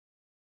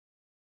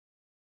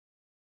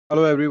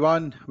Hello,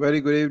 everyone.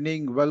 Very good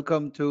evening.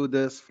 Welcome to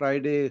this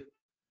Friday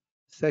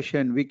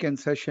session, weekend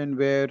session,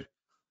 where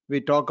we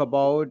talk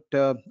about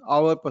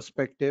our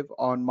perspective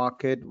on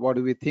market. What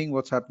do we think?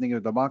 What's happening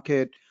with the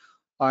market?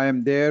 I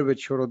am there with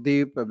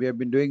Souradeep. We have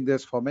been doing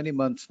this for many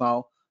months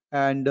now,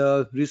 and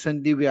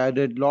recently we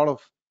added a lot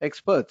of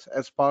experts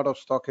as part of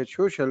StockEdge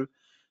Social.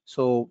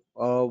 So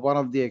one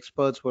of the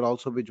experts will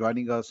also be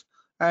joining us,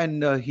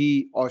 and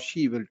he or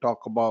she will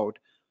talk about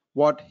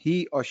what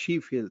he or she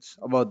feels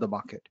about the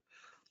market.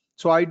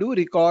 So I do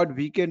record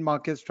weekend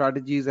market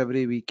strategies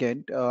every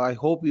weekend. I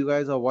hope you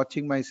guys are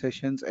watching my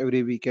sessions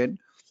every weekend.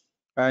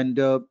 And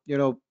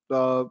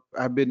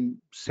I've been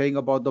saying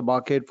about the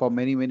market for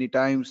many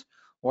times.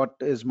 What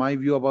is my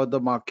view about the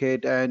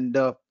market? And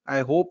I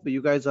hope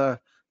you guys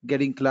are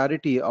getting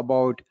clarity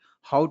about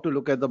how to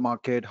look at the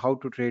market, how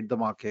to trade the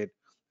market,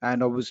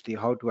 and obviously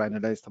how to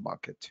analyze the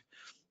market.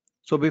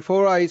 So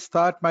before I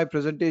start my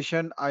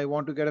presentation, I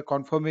want to get a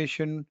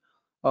confirmation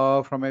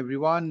from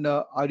everyone.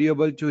 Are you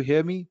able to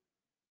hear me?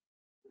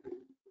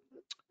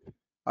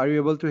 Are you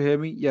able to hear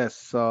me?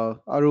 Yes.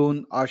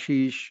 Arun,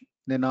 Ashish,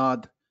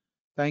 Ninad,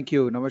 thank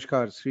you.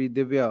 Namaskar. Sri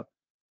Divya,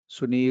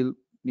 Sunil,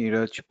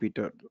 Neeraj,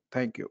 Peter.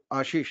 Thank you.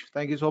 Ashish,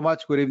 thank you so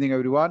much. Good evening,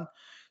 everyone.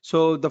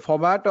 So the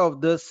format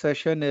of this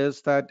session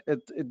is that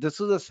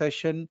this is a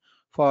session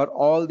for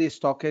all the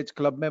StockEdge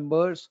Club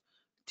members,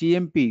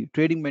 TMP,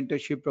 Trading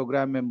Mentorship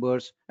Program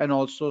members, and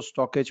also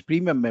StockEdge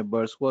Premium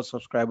members who are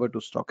subscriber to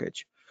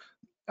StockEdge.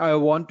 I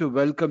want to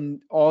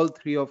welcome all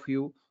three of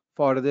you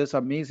for this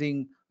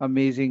amazing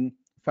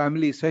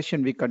family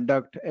session we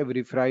conduct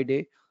every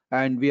Friday.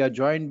 And we are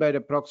joined by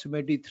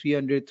approximately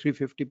 300,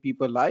 350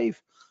 people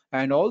live.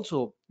 And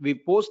also, we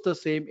post the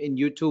same in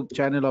YouTube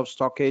channel of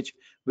Stockage,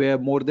 where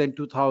more than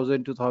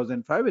 2,000,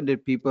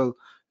 2,500 people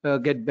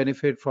get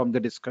benefit from the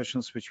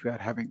discussions which we are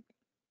having.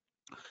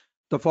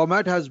 The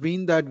format has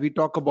been that we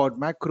talk about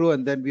macro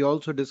and then we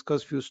also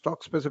discuss few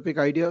stock specific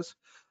ideas,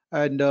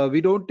 and we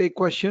don't take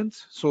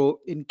questions. So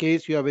in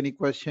case you have any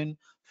question,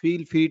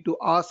 feel free to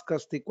ask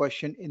us the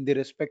question in the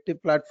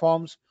respective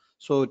platforms.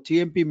 So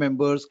TMP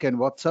members can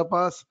WhatsApp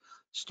us,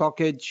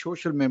 StockEdge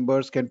social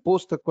members can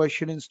post the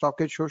question in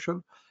StockEdge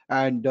social,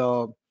 and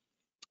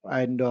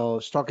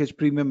StockEdge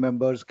premium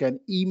members can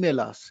email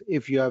us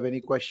if you have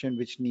any question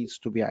which needs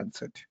to be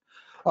answered.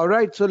 All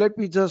right, so let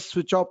me just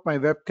switch off my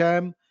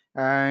webcam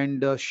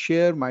and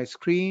share my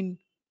screen.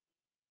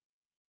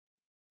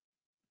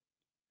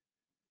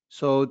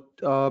 So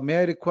may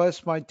I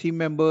request my team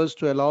members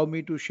to allow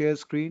me to share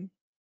screen?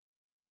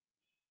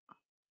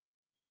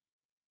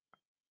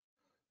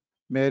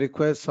 May I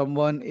request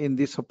someone in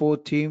the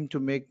support team to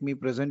make me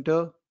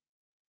presenter?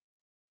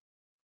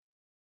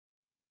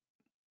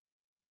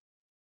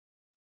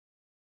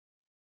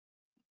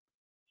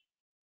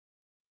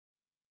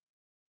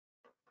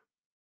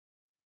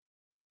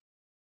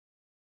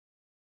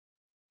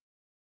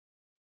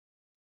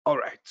 All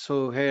right,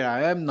 so here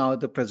I am now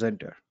the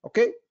presenter.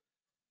 Okay,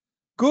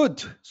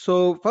 good.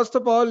 So first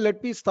of all,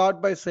 let me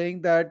start by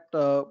saying that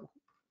for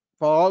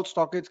all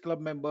Stockage Club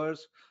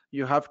members,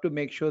 you have to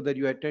make sure that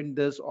you attend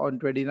this on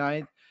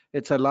 29th.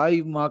 It's a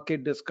live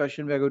market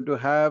discussion we're going to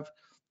have.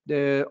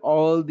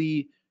 All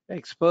the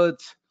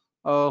experts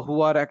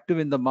who are active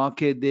in the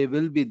market, they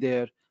will be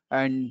there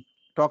and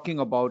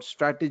talking about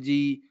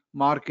strategy,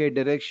 market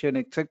direction,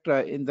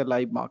 etc. in the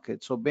live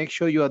market. So make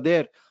sure you are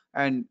there.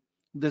 And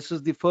this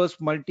is the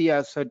first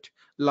multi-asset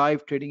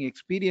live trading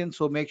experience.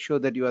 So make sure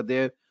that you are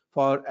there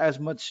for as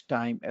much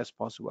time as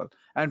possible.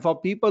 And for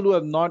people who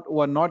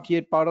are not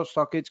yet part of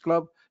Stockage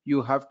Club,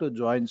 you have to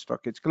join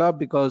Stockage Club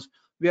because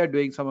we are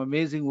doing some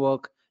amazing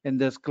work in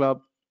this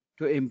club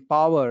to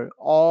empower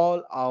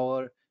all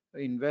our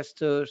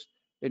investors,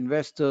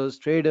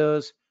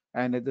 traders,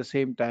 and at the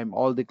same time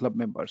all the club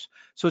members.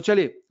 So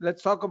Chali,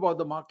 let's talk about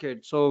the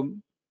market. So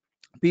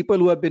people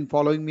who have been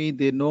following me,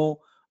 they know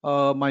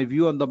my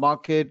view on the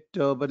market,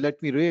 but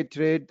let me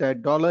reiterate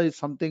that dollar is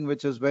something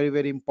which is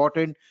very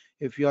important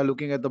if you are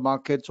looking at the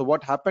market. So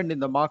what happened in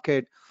the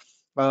market,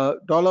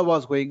 dollar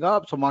was going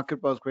up, so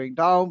market was going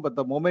down, but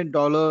the moment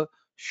dollar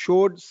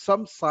showed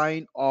some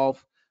sign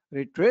of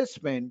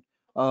retracement,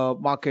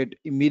 market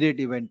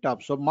immediately went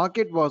up. So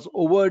market was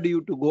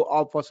overdue to go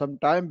up for some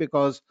time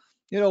because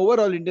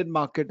overall Indian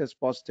market is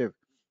positive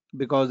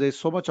because there's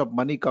so much of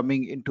money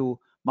coming into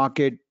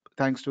market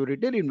thanks to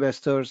retail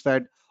investors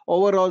that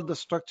overall the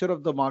structure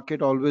of the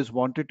market always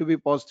wanted to be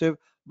positive,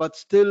 but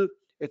still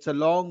it's a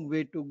long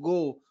way to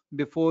go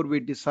before we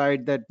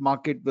decide that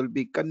market will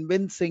be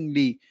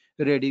convincingly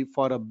ready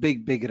for a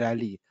big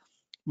rally.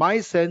 My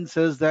sense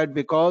is that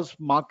because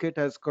market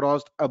has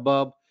crossed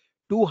above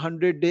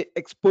 200-day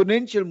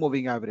exponential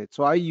moving average.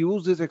 So I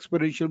use this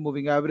exponential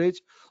moving average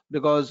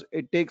because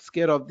it takes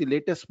care of the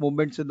latest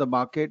movements in the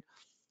market.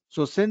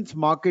 So since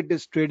market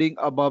is trading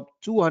above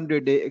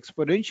 200-day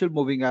exponential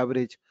moving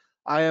average,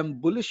 I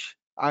am bullish.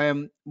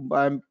 I'm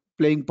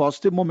playing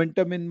positive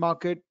momentum in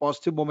market,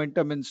 positive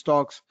momentum in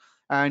stocks,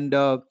 and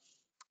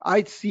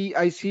I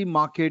see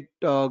market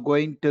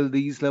going till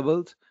these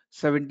levels,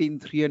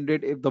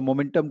 17,300 if the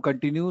momentum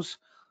continues.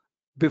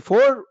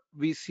 before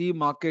we see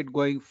market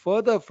going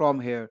further from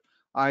here,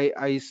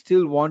 I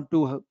still want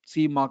to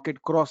see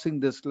market crossing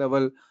this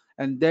level,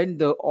 and then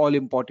the all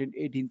important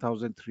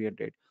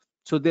 18,300.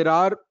 So there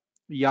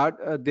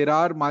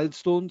are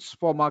milestones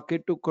for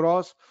market to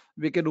cross.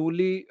 We can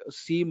only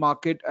see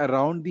market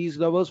around these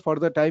levels for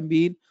the time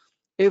being.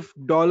 If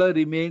dollar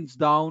remains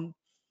down,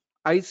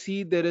 I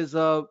see there is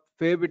a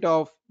fair bit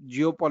of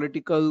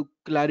geopolitical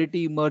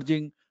clarity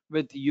emerging,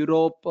 with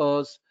Europe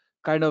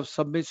kind of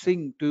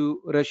submitting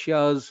to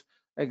Russia's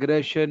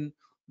aggression,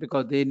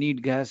 because they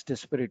need gas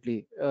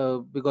desperately,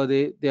 because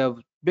they are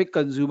big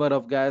consumer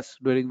of gas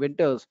during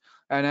winters.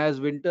 And as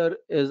winter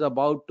is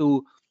about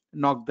to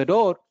knock the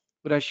door,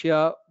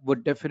 Russia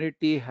would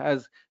definitely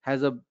has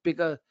a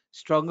bigger,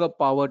 stronger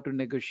power to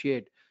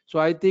negotiate. So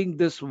I think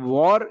this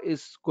war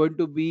is going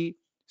to be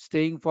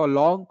staying for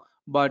long,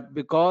 but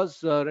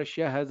because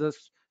Russia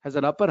has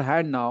an upper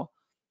hand now,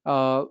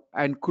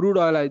 and crude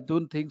oil, I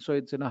don't think so.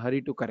 It's in a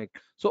hurry to correct.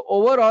 So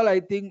overall, I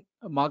think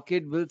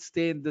market will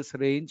stay in this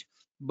range,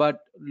 but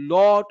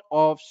lot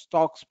of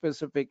stock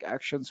specific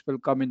actions will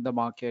come in the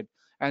market,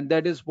 and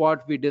that is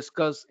what we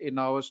discuss in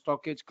our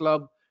Stockage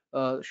Club,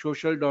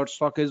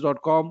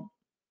 social.stockage.com.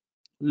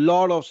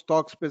 Lot of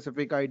stock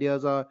specific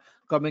ideas are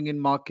coming in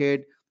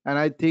market, and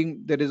I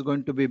think there is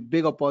going to be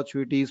big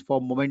opportunities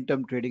for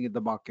momentum trading in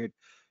the market.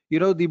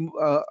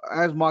 The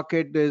as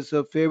market, there's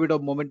a fair bit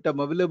of momentum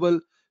available,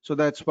 so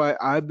that's why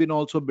I've been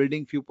also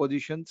building few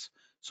positions.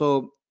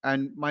 So,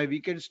 and my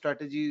weekend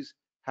strategies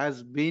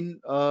has been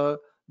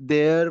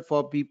there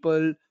for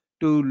people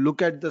to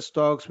look at the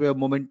stocks where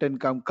momentum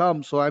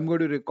come. So I'm going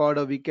to record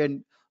a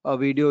weekend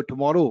video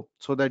tomorrow,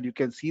 so that you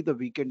can see the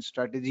weekend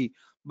strategy.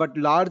 But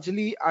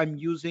largely I'm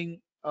using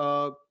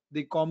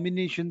the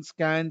combination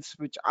scans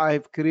which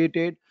I've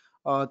created,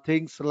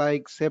 things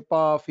like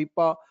SEPA,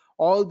 FIPA.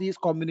 All these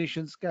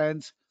combination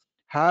scans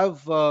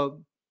have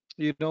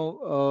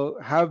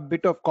have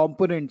bit of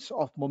components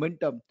of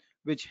momentum,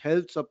 which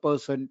helps a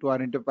person to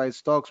identify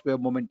stocks where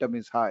momentum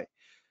is high.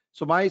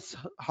 So my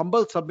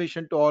humble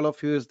submission to all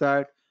of you is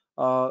that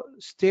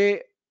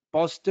stay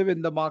positive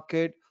in the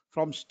market.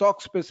 From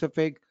stock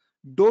specific,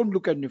 don't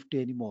look at Nifty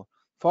anymore.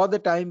 For the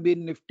time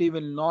being, Nifty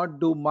will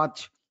not do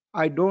much.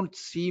 I don't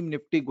see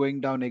Nifty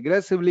going down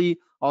aggressively,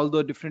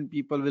 although different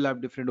people will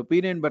have different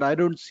opinion, but I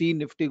don't see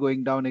Nifty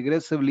going down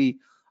aggressively.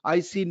 I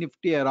see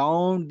Nifty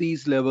around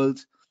these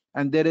levels,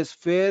 and there is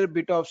fair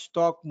bit of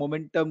stock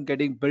momentum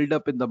getting built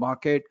up in the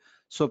market.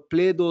 So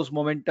play those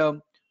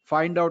momentum,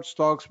 find out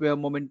stocks where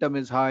momentum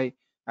is high,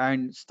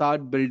 and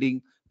start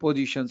building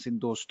positions in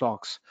those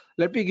stocks.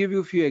 Let me give you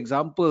a few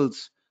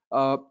examples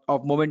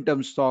of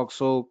momentum stocks.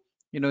 So,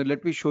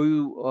 let me show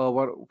you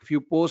a few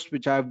posts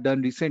which I have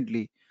done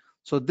recently.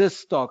 So this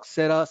stock,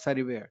 Sera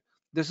Sariware,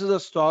 this is a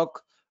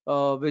stock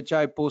which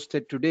I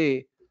posted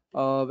today.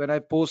 When I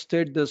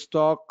posted the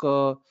stock,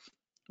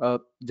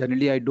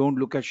 generally I don't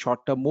look at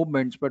short-term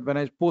movements, but when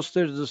I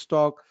posted the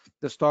stock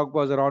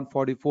was around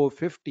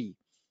 44.50,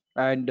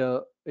 and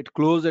it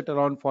closed at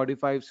around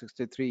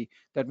 45.63.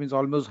 That means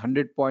almost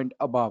 100 point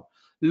above.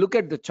 Look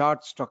at the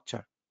chart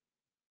structure.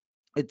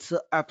 It's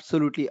a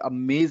absolutely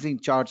amazing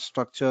chart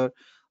structure.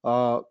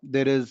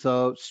 There is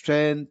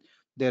strength.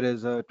 There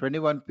is a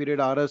 21 period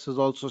RS is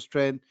also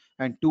strength,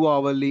 and 2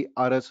 hourly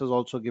RS is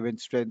also given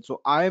strength. So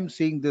I am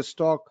seeing this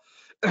stock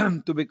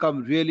to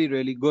become really,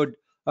 really good,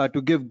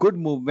 to give good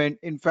movement.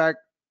 In fact,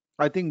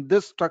 I think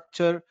this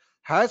structure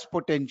has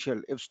potential.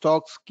 If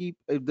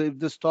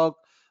the stock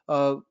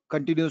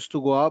continues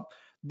to go up,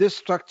 this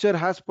structure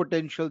has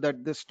potential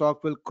that this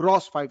stock will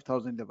cross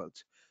 5,000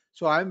 levels.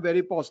 So I'm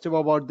very positive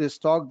about this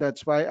stock.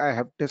 That's why I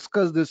have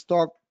discussed this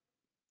stock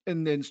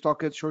in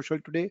StockEdge Social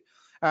today.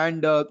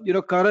 And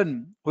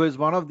Karan, who is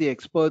one of the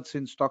experts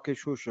in StockEdge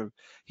Social,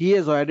 he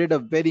has added a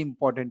very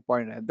important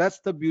point. And that's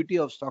the beauty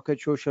of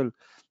StockEdge Social,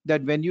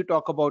 that when you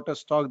talk about a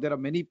stock, there are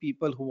many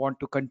people who want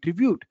to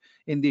contribute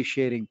in the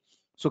sharing.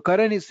 So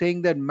Karan is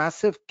saying that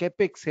massive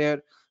capex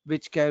here,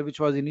 which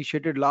was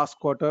initiated last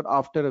quarter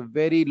after a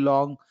very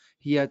long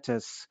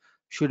hiatus,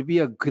 should be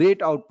a great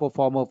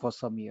outperformer for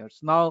some years.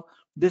 Now,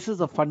 this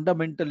is a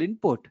fundamental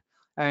input,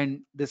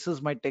 and this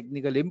is my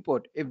technical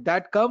input. If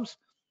that comes,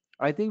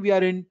 I think we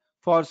are in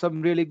for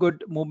some really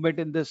good movement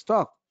in this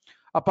stock.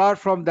 Apart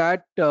from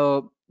that,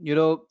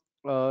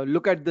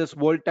 look at this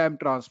volt time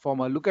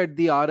transformer. Look at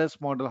the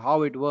RS model,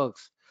 how it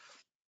works.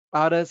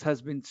 RS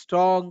has been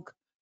strong.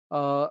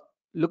 Uh,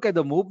 Look at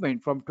the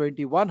movement from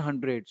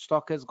 2100.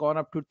 Stock has gone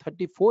up to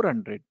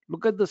 3400.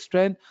 Look at the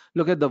strength.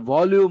 Look at the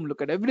volume.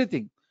 Look at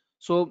everything.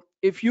 So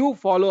if you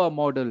follow a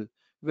model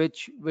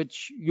which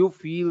you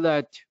feel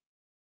that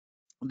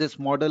this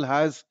model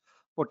has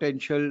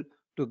potential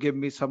to give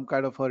me some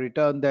kind of a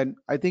return, then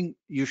I think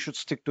you should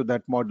stick to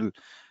that model.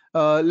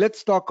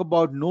 Let's talk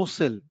about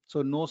NoSil.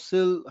 So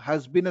NoSil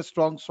has been a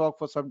strong stock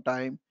for some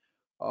time.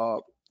 Uh,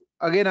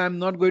 Again, I'm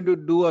not going to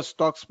do a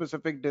stock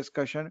specific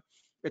discussion.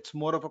 It's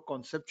more of a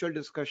conceptual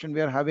discussion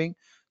we are having.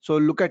 So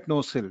look at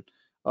NoSil.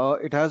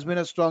 It has been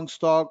a strong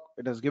stock.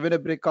 It has given a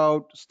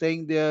breakout,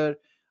 staying there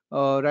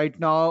right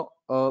now.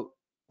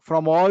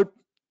 From all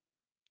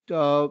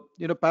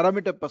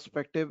parameter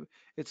perspective,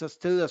 it's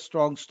still a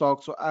strong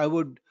stock. So I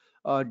would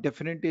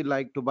definitely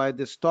like to buy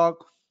this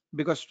stock,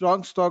 because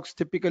strong stocks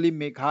typically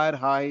make higher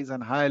highs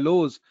and higher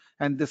lows,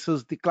 and this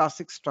is the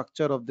classic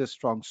structure of this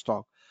strong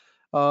stock.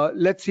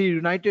 Let's see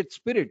United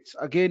Spirits,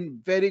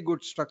 again very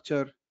good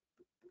structure.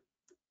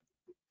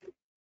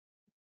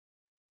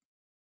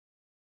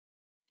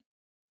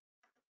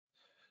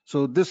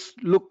 So this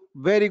look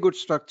very good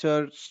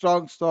structure,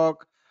 strong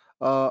stock.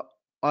 Uh,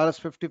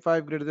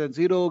 RS55 greater than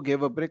zero,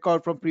 gave a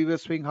breakout from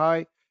previous swing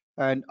high,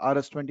 and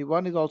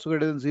RS21 is also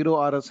greater than zero,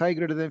 RSI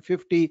greater than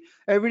 50.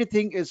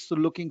 Everything is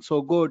looking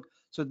so good.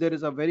 So there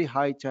is a very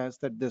high chance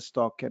that this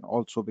stock can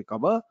also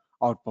become a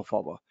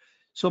outperformer.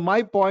 So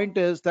my point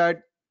is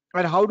that,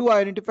 and how do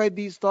I identify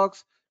these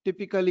stocks?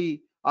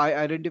 Typically, I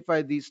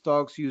identify these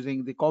stocks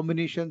using the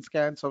combination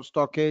scans of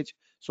StockEdge.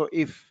 So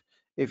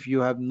if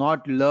you have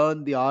not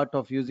learned the art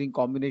of using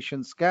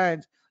combination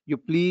scans, you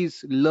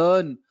please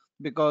learn,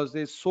 because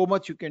there's so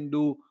much you can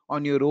do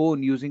on your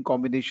own using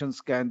combination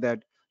scan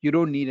that you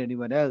don't need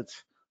anyone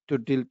else to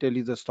tell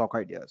you the stock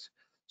ideas.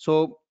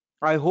 So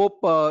I hope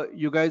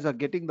you guys are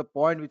getting the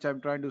point which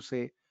I'm trying to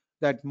say,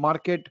 that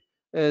market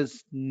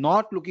is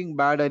not looking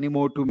bad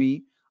anymore to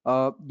me.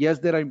 Yes,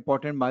 there are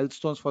important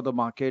milestones for the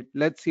market.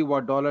 Let's see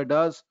what dollar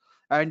does.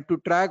 And to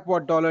track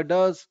what dollar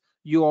does,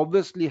 you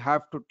obviously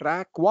have to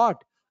track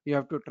what? You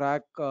have to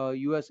track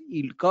US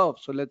yield curve.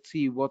 So let's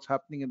see what's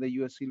happening in the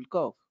US yield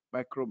curve.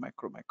 Macro,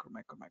 macro, macro,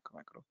 macro, macro,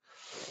 macro.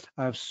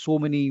 I have so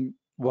many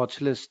watch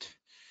list.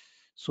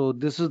 So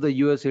this is the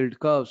US yield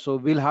curve. So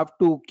we'll have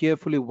to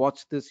carefully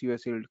watch this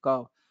US yield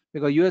curve,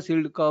 because US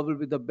yield curve will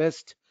be the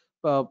best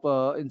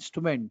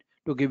instrument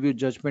to give you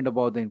judgment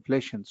about the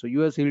inflation. So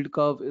US yield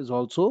curve is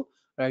also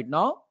right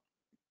now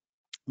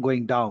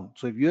going down.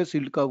 So if US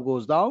yield curve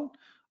goes down,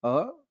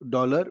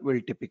 dollar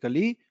will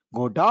typically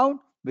go down,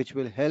 which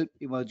will help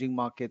emerging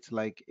markets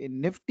like in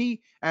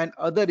Nifty and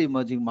other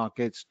emerging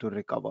markets to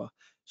recover.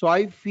 So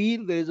I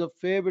feel there is a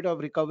fair bit of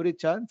recovery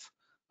chance,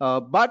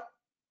 but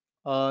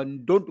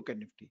don't look at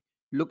Nifty.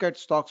 Look at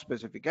stock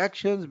specific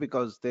actions,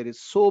 because there is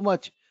so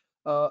much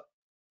uh,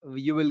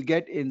 you will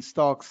get in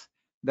stocks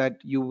that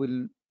you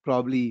will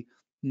probably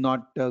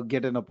not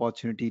get an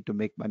opportunity to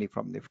make money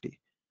from Nifty.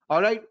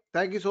 All right,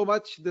 thank you so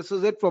much. This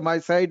is it from my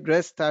side.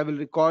 Rest, I will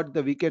record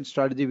the weekend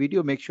strategy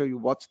video. Make sure you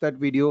watch that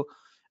video,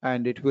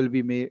 and it will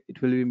be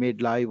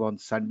made live on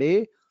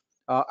Sunday.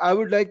 I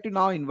would like to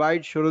now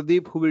invite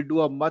Souradeep, who will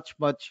do a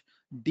much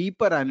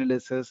deeper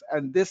analysis.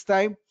 And this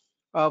time,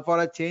 for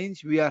a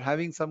change, we are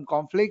having some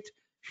conflict.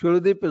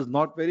 Souradeep is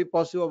not very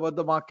positive about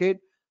the market,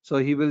 so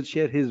he will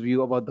share his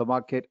view about the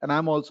market, and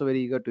I'm also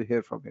very eager to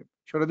hear from him.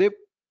 Souradeep?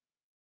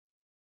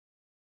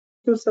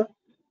 You, sir.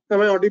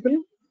 Am I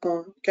audible?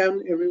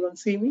 Can everyone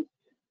see me?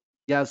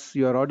 Yes,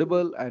 you are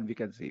audible and we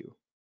can see you.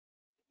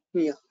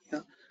 Yeah,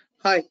 yeah.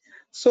 Hi.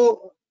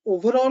 So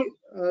overall,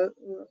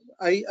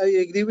 I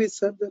agree with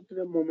sir that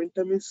the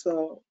momentum is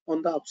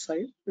on the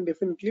upside,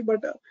 definitely.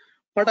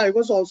 But I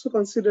was also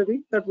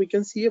considering that we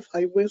can see a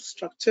five-wave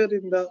structure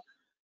in the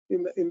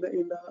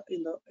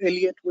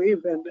Elliott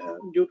wave, and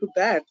due to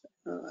that,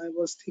 I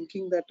was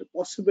thinking that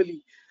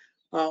possibly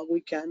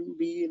we can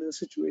be in a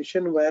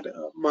situation where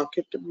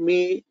market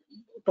may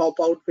top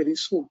out very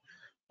soon.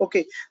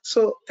 Okay,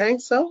 so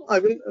thanks, sir. I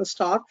will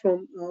start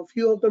from a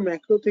few of the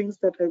macro things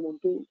that I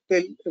want to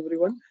tell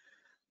everyone.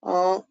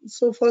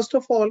 So first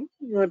of all,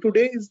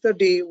 today is the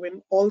day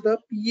when all the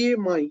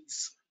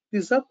PMIs,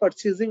 these are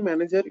purchasing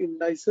manager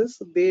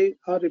indices, they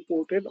are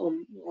reported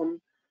on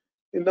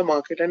in the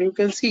market, and you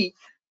can see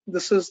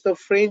this is the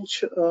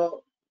French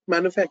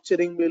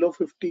manufacturing below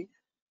 50.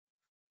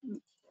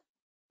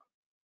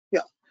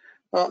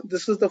 Yeah,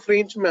 this is the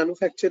French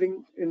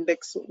manufacturing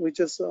index, which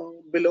is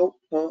below.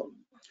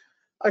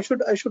 I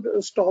should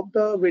stop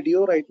the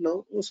video right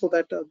now so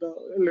that the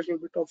a little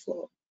bit of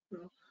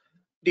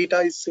data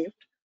is saved.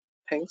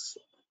 Thanks.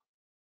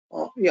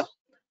 Yeah.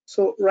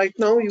 So right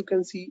now you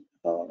can see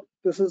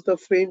this is the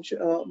French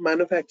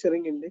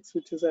manufacturing index,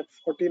 which is at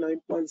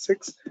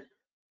 49.6.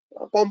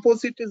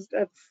 Composite is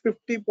at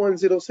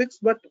 50.06,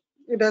 but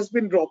it has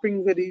been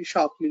dropping very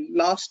sharply.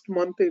 Last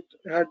month it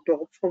had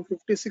dropped from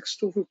 56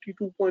 to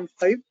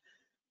 52.5,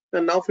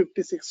 and now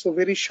 56. So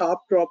very sharp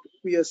drop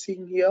we are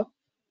seeing here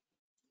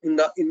in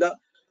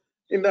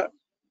the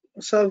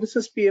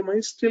services PMI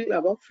is still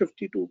above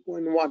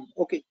 52.1.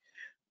 Okay,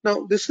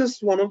 now this is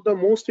one of the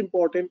most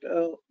important.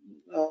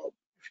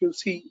 If you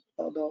see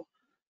the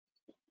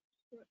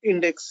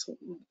index,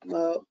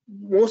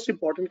 most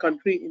important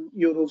country in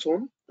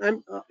eurozone,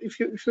 and if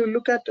you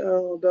look at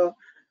the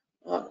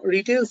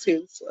retail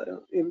sales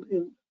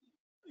in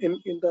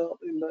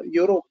the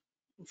Europe,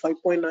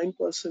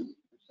 5.9%.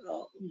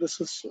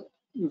 This is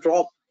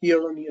drop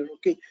year on year.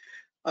 Okay,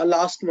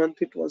 last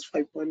month it was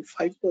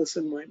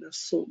 5.5% minus,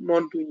 so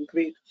not doing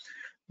great.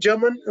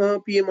 German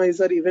PMIs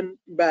are even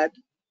bad.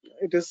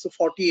 It is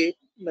 48.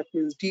 That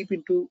means deep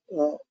into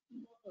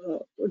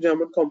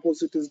German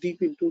composite is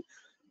deep into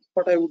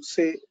what I would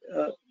say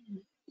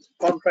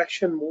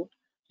contraction mode.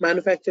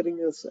 manufacturing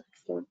is at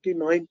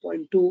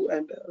 49.2,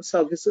 and uh,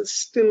 services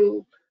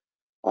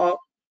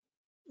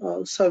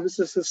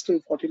is still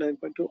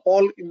 49.2,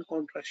 all in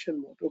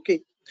contraction mode.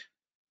 Okay.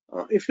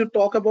 If you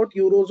talk about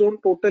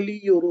Eurozone,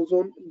 totally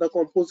Eurozone, the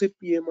composite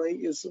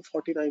PMI is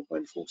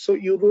 49.4. So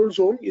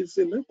Eurozone is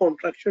in a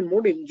contraction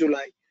mode in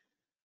July.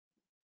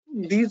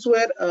 These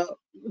were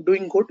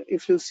doing good.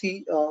 If you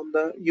see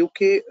the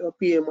UK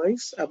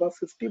PMIs above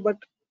 50, but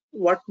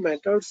what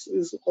matters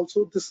is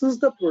also this is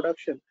the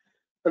production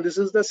and this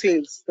is the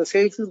sales. The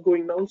sales is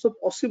going down, so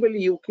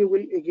possibly UK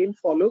will again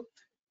follow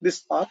this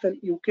path, and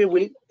UK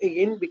will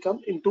again become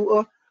into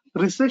a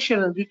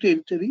recessionary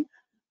territory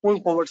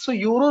going forward. So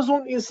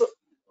Eurozone is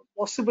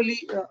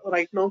possibly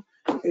right now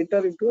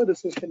enter into a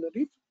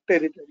recessionary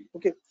territory.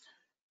 Okay.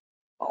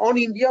 On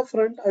India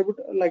front, I would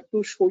like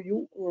to show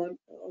you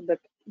that,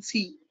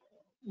 see,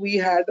 we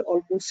had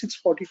almost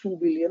 642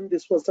 billion.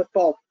 This was the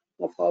top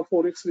of our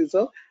forex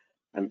reserve,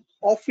 and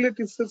off late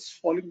it is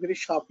falling very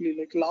sharply.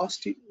 Like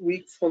last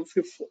week from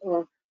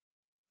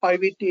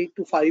 588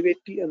 to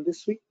 580, and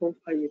this week from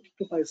 580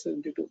 to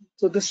 572.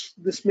 So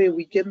this may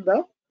weaken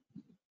the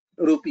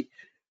rupee.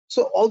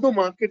 So although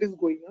market is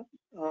going up,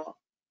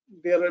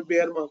 there are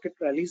bear market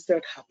rallies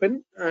that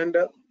happen, and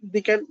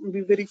they can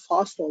be very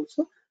fast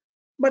also.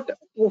 But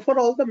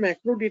overall, the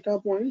macro data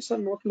points are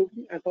not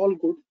looking at all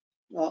good,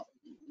 uh,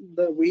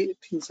 the way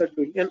things are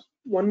doing. And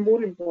one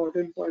more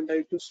important point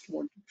I just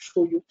want to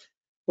show you.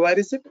 Where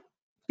is it?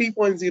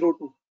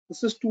 3.02.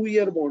 This is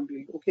 2-year bond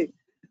yield. Okay.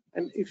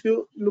 And if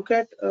you look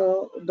at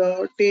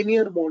the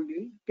 10-year bond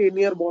yield,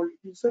 10-year bond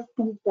is a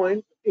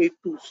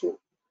 2.82. So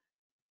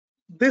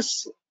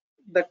this,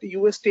 that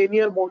US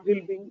 10-year bond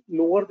yield being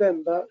lower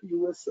than the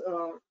US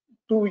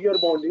 2-year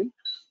bond yield,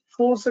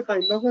 shows a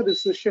kind of a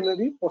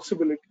recessionary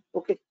possibility.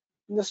 Okay,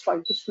 I'm just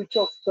trying to switch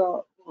off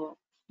the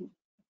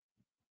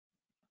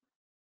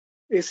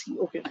AC.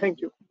 Okay,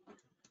 thank you.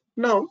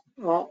 Now,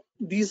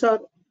 these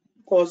are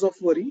cause of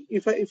worry.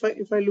 If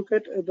I look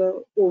at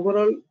the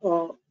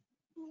overall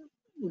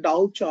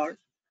Dow chart,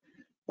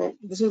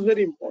 this is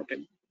very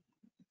important.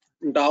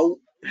 Dow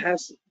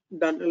has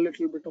done a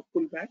little bit of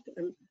pullback,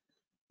 and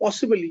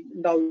possibly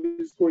Dow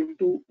is going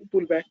to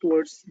pull back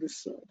towards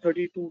this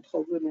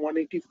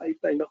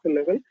 32,185 kind of a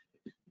level.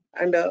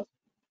 And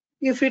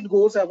if it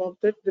goes above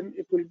that, then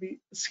it will be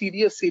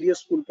serious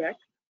pullback.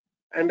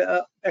 And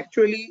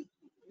actually,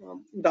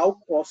 Dow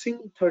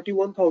crossing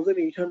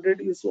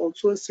 31,800 is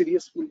also a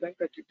serious pullback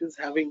that it is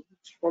having.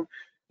 It's from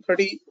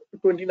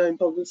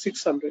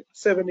 29,600,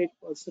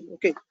 7-8%.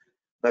 Okay.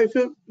 Now, if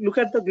you look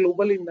at the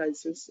global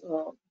indices,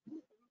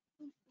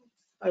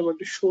 I want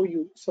to show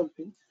you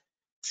something.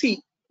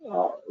 See,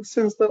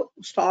 since the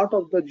start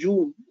of the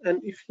June,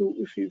 and if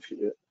you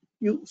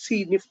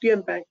see Nifty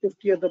and Bank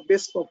Nifty are the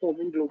best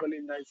performing global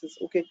indices.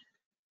 Okay,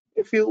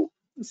 if you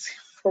see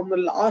from the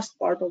last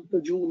part of the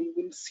June, you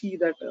will see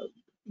that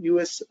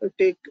US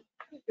Tech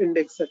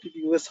Index, that is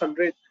US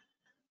 100,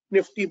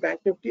 Nifty,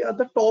 Bank Nifty are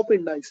the top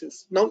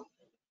indices. Now,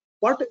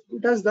 what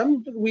it has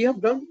done, we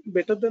have done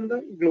better than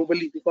the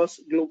globally, because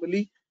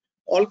globally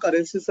all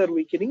currencies are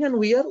weakening and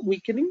we are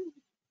weakening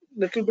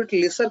little bit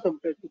lesser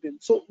compared to them.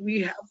 So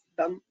we have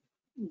done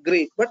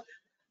great, but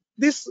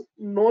this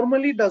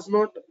normally does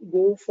not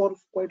go for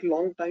quite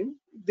long time.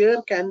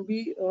 There can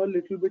be a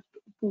little bit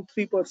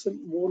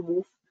 2-3% more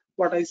move.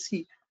 What I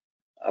see,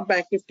 a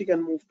Bank Nifty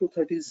can move to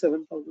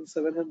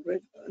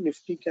 37,700.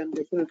 Nifty can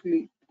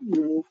definitely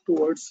move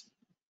towards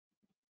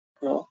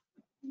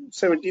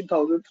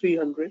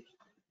 17,300.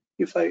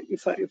 If I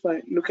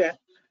look at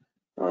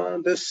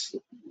this,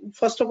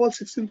 first of all,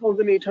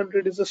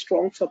 16,800 is a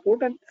strong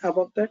support, and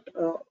above that,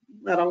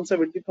 around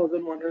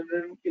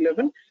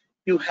 17,111,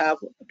 you have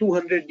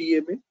 200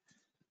 DMA.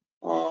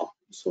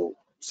 So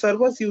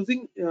servers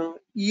using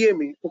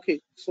EMA.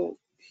 Okay, so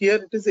here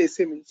it is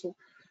SMA. So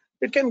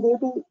it can go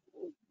to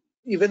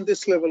even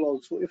this level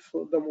also if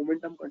the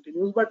momentum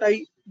continues. But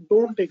I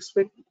don't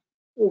expect,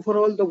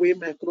 overall the way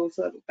macros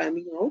are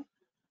panning out,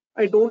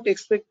 I don't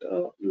expect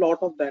a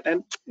lot of that.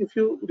 And if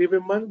you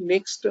remember,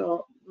 next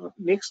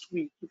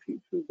week, if you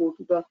go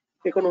to the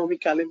economic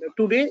calendar,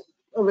 today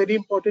a very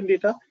important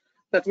data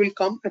that will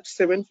come at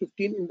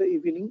 7:15 in the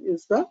evening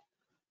is the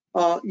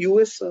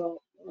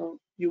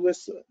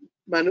US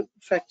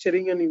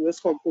manufacturing and US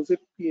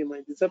composite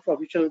PMI. These are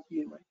provisional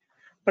PMI.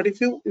 But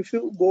if you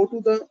go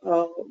to the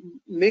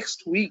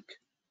next week,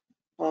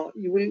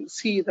 you will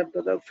see that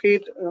the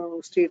Fed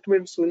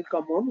statements will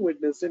come on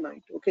Wednesday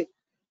night. Okay,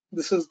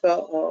 this is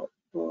the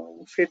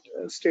Fed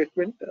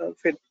statement,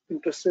 Fed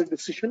interest rate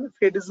decision.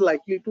 Fed is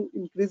likely to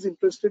increase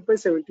interest rate by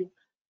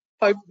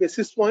 75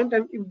 basis point,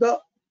 and if the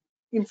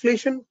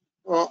inflation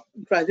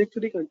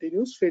trajectory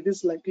continues, Fed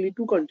is likely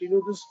to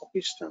continue this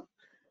hawkish stance.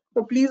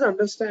 Now, please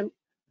understand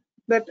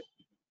that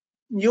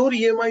your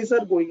EMIs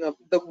are going up.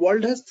 The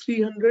world has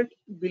 300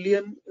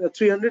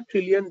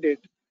 trillion debt.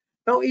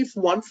 Now, if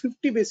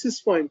 150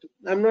 basis point,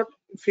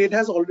 Fed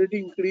has already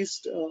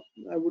increased,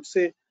 I would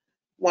say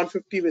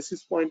 150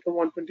 basis point or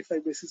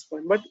 125 basis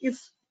point. But if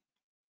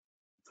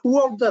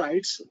throughout the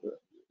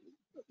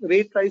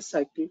rate rise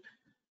cycle,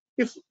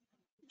 If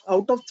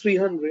out of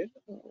 300,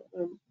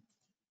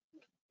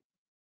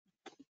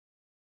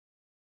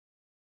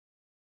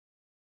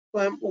 so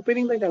I'm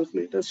opening the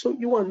calculator, so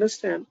you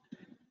understand,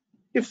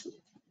 if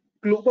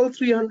global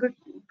 300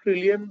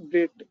 trillion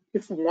debt,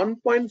 if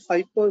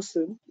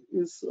 1.5%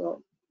 is uh,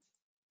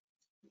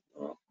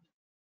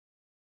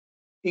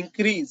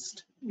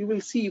 increased, you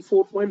will see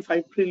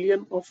 4.5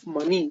 trillion of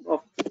money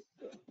of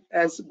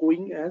as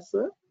going as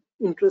a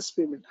interest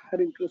payment,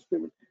 higher interest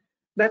payment.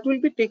 That will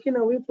be taken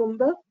away from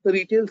the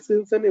retail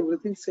sales and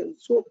everything sales.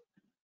 So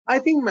I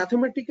think uh,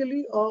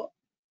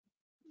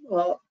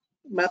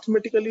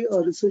 mathematically a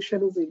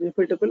recession is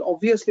inevitable.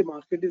 Obviously,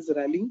 market is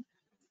rallying.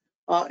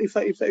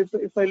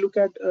 If I look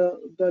at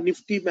the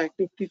Nifty Bank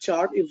Nifty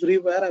chart,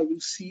 everywhere I will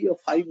see a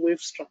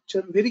five-wave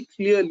structure very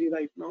clearly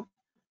right now.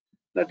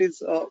 That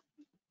is a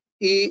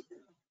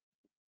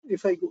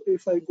if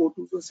I go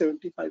to the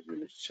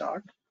 75-minute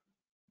chart,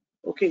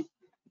 okay,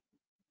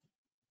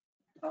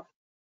 uh,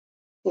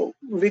 so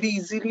very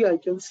easily I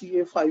can see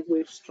a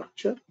five-wave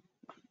structure.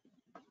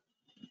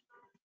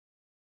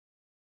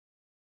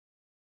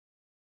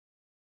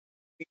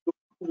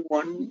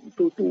 One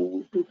to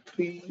two to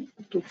three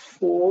to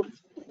four,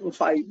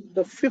 five.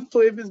 The fifth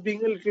wave is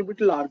being a little bit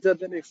larger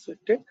than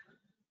expected.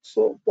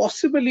 So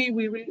possibly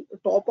we will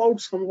top out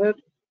somewhere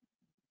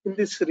in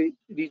this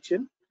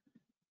region.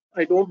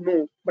 I don't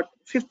know, but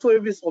fifth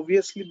wave is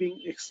obviously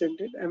being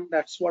extended, and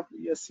that's what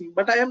we are seeing.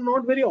 But I am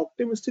not very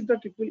optimistic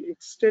that it will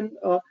extend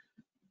a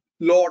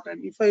lot.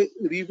 And if I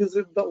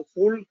revisit the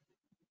whole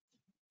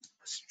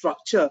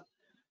structure,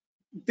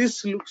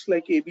 this looks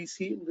like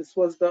ABC. This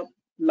was the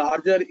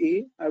larger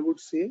A, I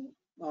would say.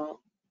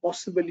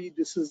 Possibly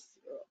this is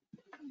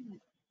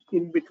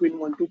in between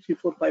 1, 2, 3,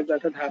 4, 5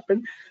 that had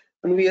happened,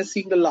 and we are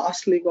seeing the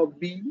last leg of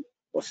B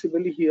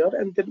possibly here,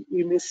 and then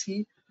we may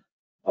see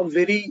a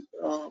very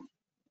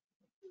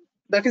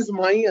that is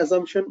my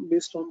assumption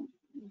based on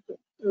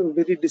a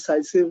very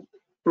decisive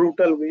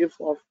brutal wave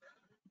of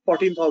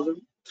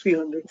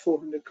 14,300,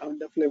 400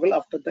 kind of level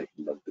after the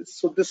end of this.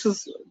 So this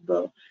is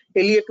the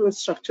Elliott wave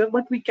structure,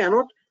 but we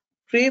cannot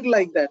trade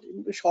like that.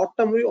 In the short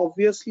term, we have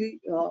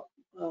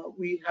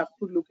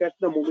to look at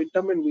the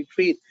momentum and we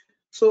trade.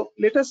 So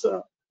let us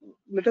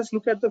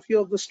look at the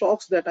few of the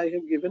stocks that I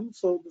have given.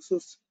 So this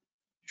is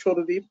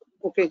Souradeep.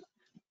 Okay,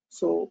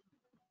 so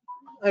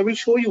I will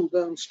show you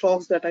the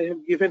stocks that I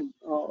have given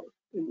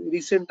in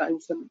recent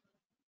times and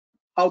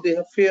how they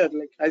have fared.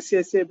 Like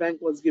ICICI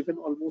Bank was given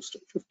almost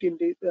 15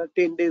 days,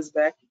 10 days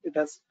back. It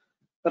has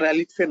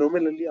rallied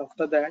phenomenally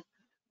after that.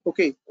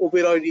 Okay,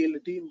 Oberoi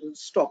Realty in the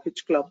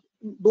StockEdge Club.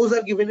 Those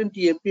are given in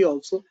TMP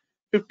also.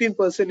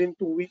 15% in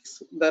 2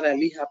 weeks, the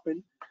rally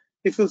happened.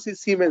 If you see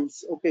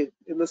Siemens, okay,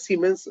 in the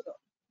Siemens,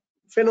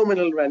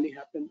 phenomenal rally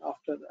happened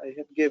after I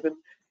had given.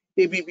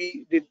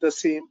 ABB did the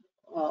same.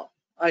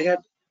 I had,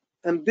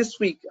 and this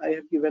week I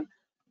have given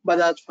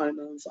Bajaj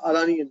Finance,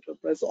 Adani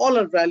Enterprise, all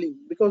are rallying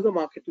because the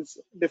market is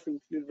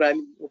definitely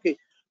rallying. Okay,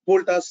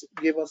 Voltas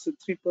gave us a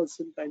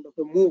 3% kind of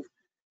a move.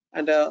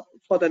 And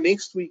for the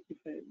next week, if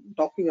I'm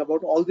talking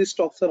about, all these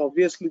stocks are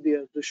obviously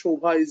there. The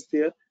Shobha is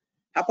there.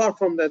 Apart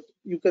from that,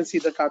 you can see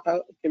the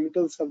Tata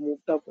Chemicals have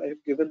moved up. I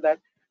have given that.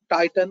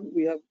 Titan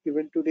we have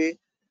given today.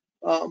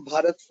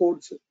 Bharat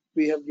Forge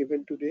we have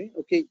given today.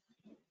 Okay.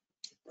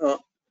 Uh,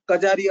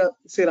 Kajaria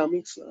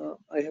Ceramics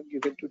I have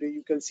given today.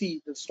 You can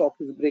see the stock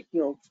is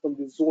breaking out from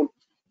the zone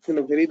in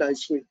a very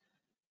nice way.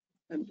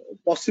 And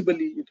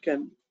possibly it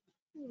can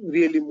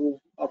really move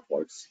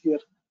upwards here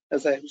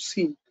as I have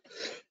seen.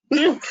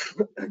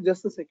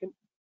 Just a second.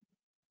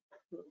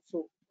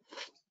 So,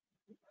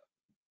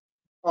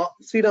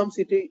 Sriram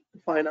City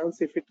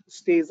Finance, if it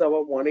stays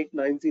above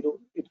 1890,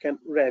 it can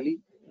rally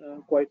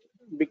quite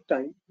big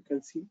time. You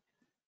can see,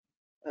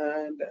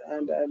 and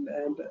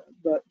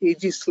the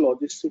Aegis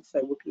Logistics,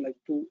 I would like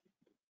to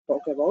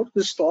talk about.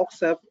 The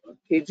stocks have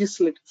Aegis.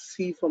 Let's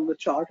see from the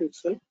chart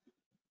itself.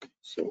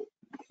 So,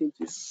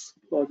 Aegis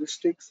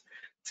Logistics.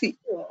 See,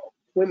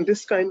 when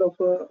this kind of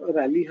a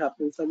rally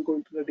happens, I'm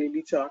going to the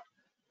daily chart.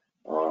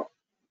 Uh,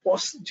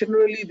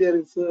 Generally, there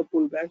is a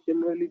pullback.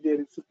 Generally,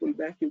 there is a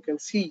pullback. You can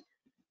see,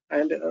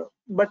 and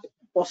but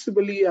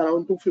possibly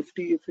around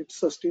 250 if it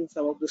sustains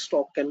above, the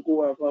stock can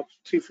go above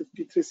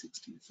 350,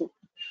 360. So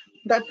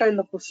that kind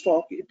of a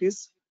stock it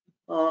is.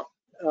 Uh,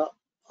 uh,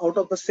 Out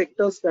of the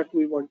sectors that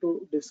we want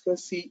to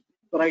discuss, see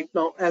right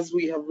now, as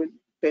we have been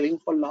telling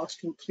for last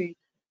 2, 3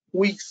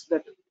 weeks,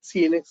 that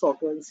CNX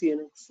Auto and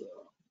CNX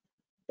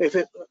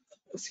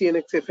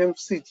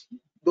FMCG,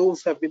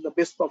 those have been the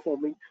best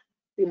performing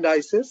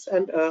indices.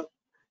 And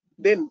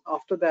then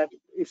after that,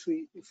 if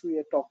we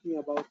are talking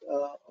about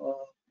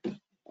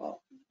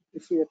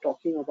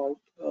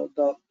uh,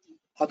 the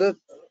other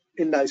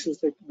indices,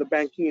 like the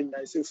banking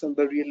indices and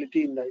the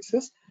realty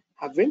indices,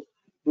 have been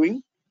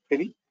doing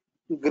very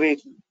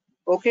greatly.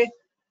 Okay,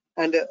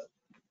 and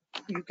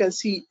you can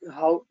see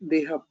how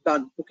they have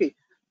done. Okay,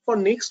 for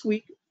next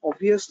week,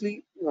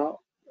 obviously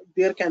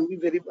there can be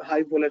very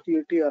high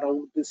volatility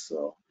around this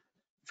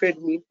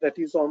Fed meet that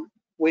is on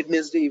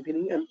Wednesday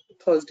evening, and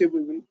Thursday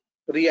we will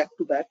react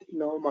to that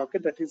in our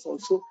market. That is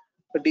also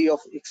a day of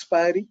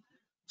expiry.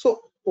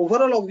 So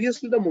overall,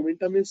 obviously, the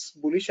momentum is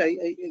bullish. I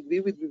agree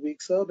with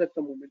Vivek sir that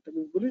the momentum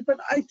is bullish, but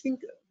I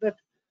think that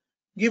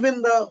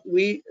given the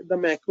way the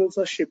macros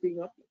are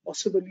shaping up,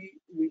 possibly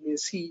we may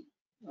see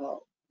uh,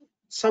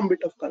 some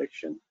bit of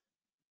correction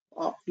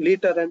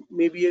later, and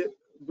maybe a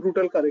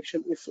brutal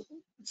correction if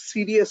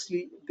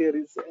seriously there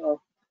is a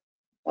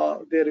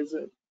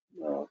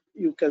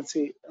you can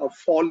say a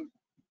fall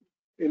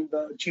in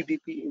the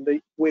GDP in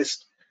the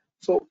West.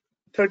 So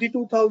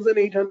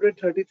 32,800,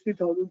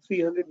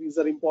 33,300, these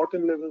are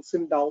important levels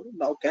in Dow.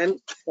 Now can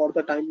for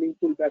the time being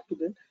pull back to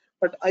them,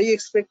 but I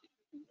expect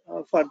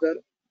further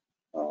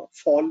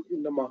fall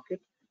in the market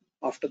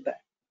after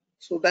that.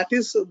 So that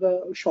is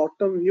the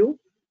short-term view.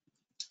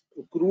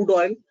 Crude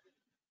oil,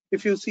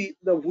 if you see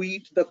the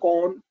wheat, the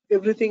corn,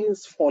 everything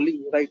is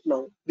falling right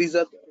now. These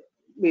are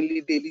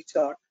mainly daily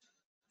chart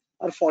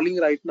are falling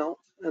right now,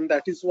 and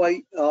that is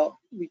why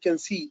we can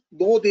see,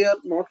 though they are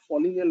not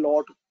falling a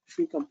lot if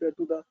we compare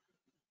to the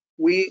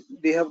way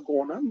they have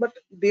gone on, but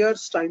they are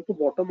trying to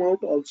bottom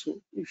out also.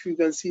 If you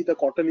can see, the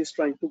cotton is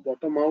trying to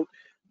bottom out,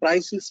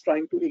 price is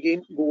trying to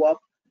again go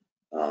up.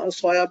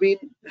 Soybean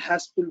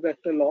has pulled back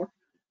a lot.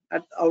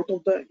 Out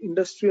of the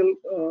industrial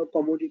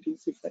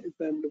commodities, if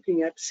I'm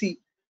looking at, see,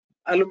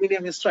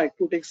 aluminium is trying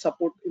to take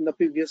support in the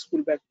previous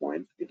pullback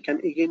point. It can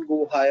again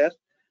go higher.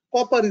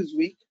 Copper is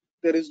weak,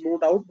 there is no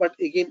doubt, but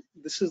again,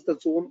 this is the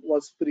zone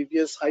was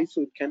previous high,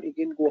 so it can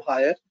again go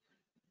higher.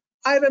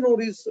 Iron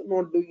ore is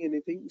not doing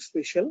anything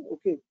special,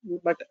 okay,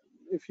 but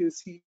if you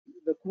see,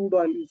 the crude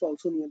oil is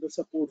also near the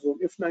support zone.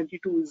 If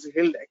 92 is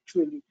held,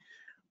 actually,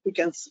 we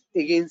can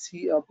again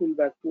see a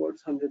pullback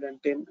towards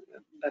 110,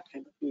 that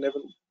kind of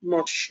level.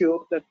 Not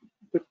sure that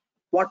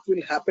what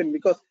will happen,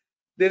 because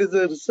there is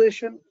a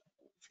recession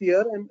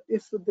fear, and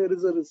if there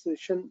is a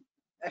recession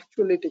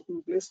actually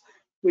taking place,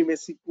 we may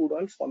see crude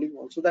oil falling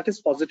also. That is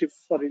positive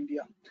for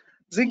India.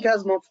 Zinc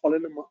has not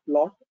fallen a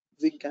lot.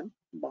 Zinc can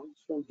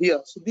bounce from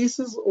here. So this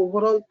is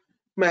overall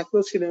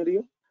macro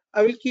scenario.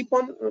 I will keep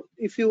on,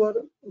 if you are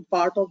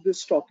part of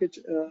this StockEdge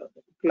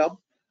club,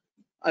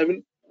 I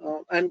will,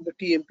 and the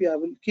TMP, I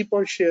will keep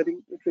on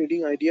sharing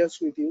trading ideas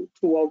with you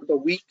throughout the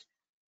week.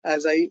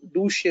 As I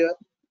do share,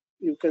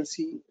 you can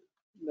see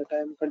that I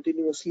am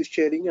continuously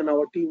sharing, and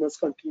our team is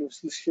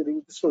continuously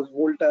sharing. This was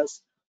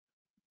Voltas,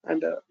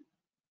 and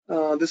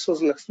this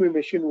was Lakshmi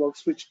Machine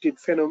Works, which did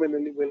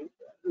phenomenally well.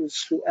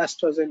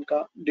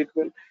 AstraZeneca did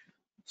well.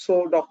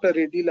 So Dr.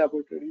 Reddy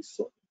Laboratories.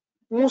 So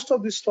most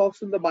of the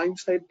stocks in the buying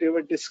side, they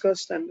were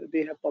discussed and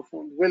they have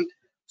performed well.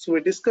 So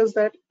we discussed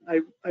that.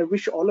 I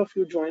wish all of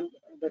you join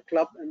the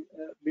club and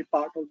be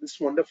part of this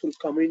wonderful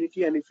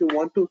community. And if you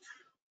want to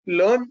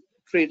learn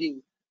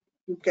trading,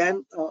 you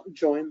can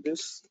join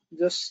this.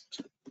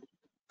 Just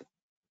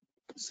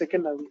a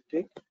second, I will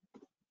take.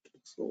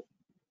 So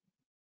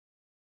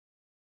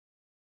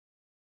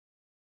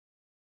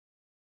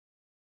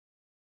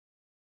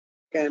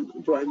can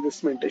join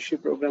this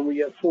mentorship program. We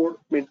have 4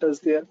 mentors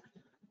there.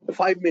 The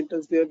 5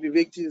 mentors there.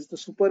 Vivek ji is the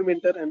super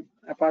mentor, and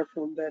apart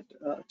from that,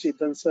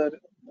 Chetan sir,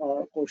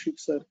 Kaushik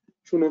sir,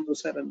 Shunandu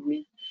sir, and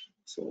me.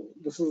 So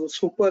this is a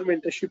super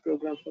mentorship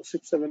program for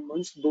 6-7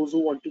 months. Those who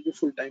want to be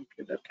full-time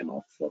trader can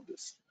opt for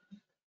this.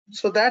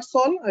 So that's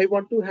all. I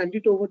want to hand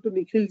it over to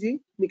Nikhil ji.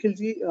 Nikhil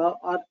ji,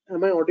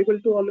 am I audible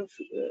to all of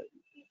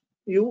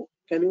you?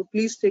 Can you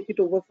please take it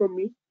over from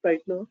me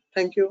right now?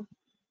 Thank you.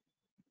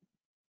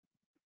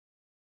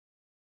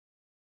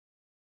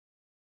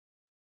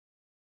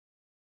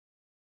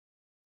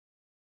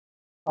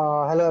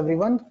 Hello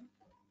everyone.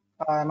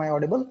 Am I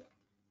audible?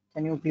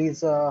 Can you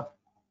please just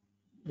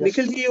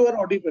Nikhil ji, you are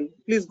audible.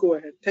 Please go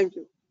ahead. Thank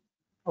you.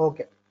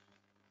 okay?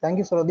 Thank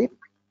you, Souradeep.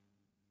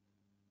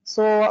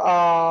 So,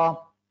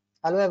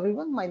 hello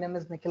everyone. My name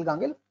is Nikhil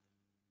Gangil,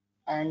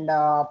 and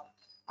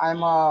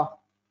I'm a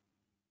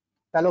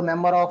fellow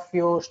member of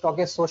your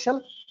StockEdge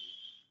Social.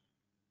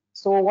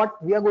 So,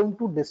 what we are going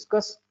to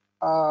discuss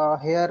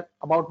here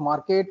about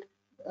market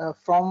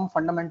from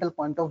fundamental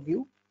point of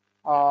view,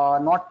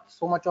 not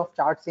so much of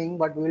chart seeing,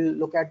 but we'll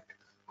look at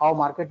how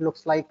market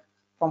looks like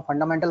from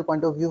fundamental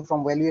point of view,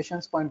 from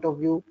valuations point of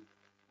view.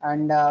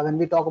 And when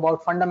we talk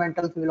about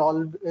fundamentals, we will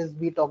always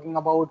be talking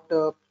about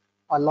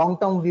a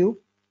long-term view,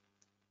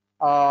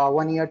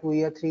 1 year, 2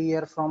 year, 3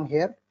 year from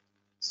here.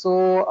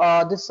 So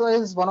this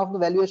is one of the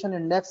valuation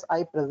index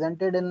I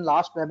presented in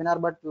last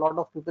webinar, but a lot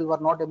of people were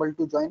not able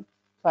to join.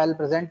 So I'll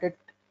present it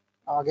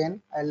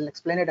again. I'll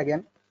explain it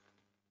again.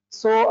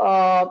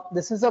 So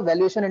this is a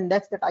valuation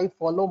index that I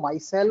follow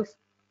myself.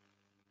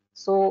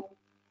 So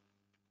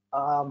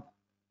um,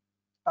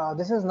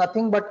 this is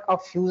nothing but a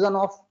fusion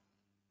of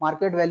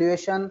market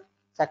valuation,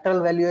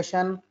 sectoral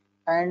valuation,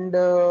 and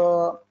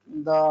the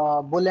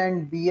bull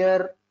and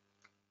bear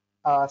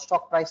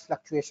stock price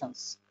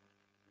fluctuations.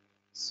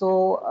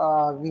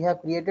 So we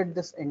have created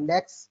this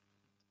index,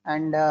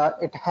 and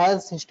it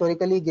has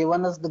historically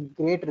given us the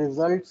great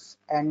results.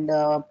 And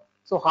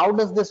so how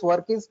does this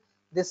work is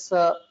this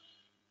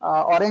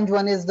orange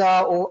one is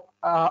the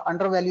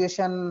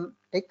undervaluation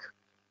tick,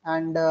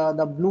 and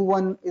the blue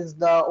one is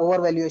the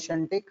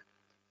overvaluation tick,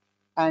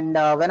 And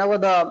whenever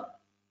the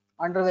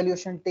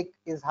undervaluation tick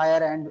is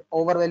higher and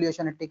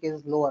overvaluation tick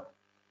is lower,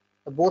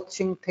 the both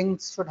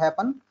things should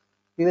happen.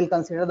 We will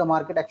consider the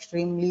market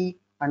extremely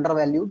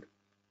undervalued,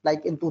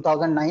 like in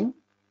 2009,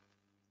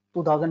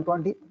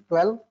 2020,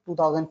 12,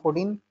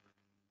 2014,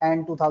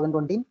 and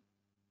 2020.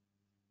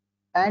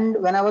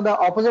 And whenever the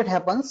opposite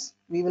happens,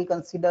 we will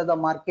consider the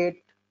market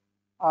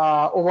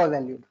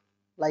overvalued,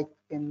 like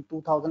in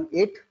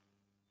 2008,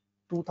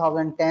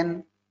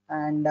 2010,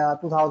 and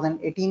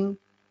 2018,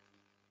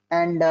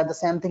 and the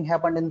same thing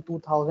happened in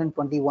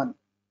 2021.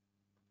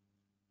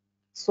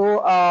 So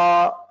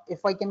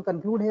if I can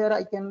conclude here,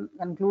 I can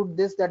conclude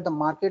this, that the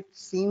market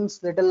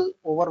seems little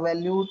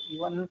overvalued,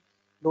 even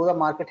though the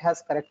market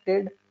has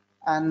corrected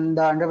and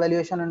the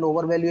undervaluation and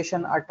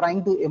overvaluation are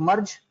trying to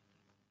emerge,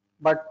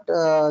 but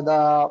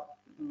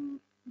mm,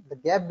 the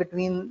gap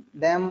between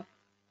them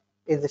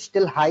is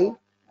still high,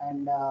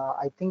 and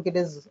I think it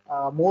is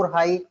more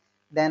high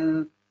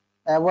than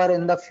ever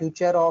in the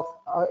future of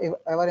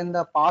ever in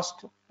the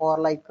past, or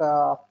like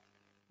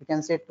you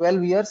can say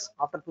 12 years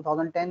after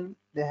 2010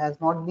 there has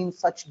not been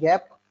such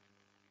gap.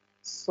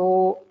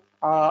 So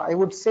I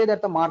would say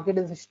that the market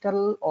is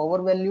still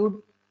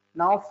overvalued.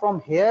 Now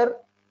from here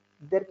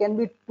there can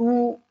be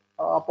two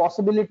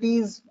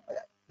possibilities,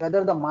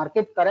 whether the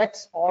market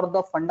corrects or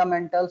the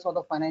fundamentals or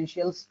the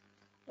financials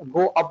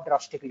go up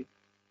drastically.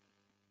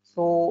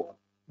 So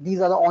these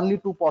are the only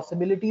two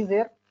possibilities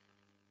here.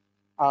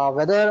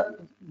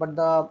 Whether, but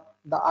the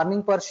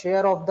earning per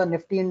share of the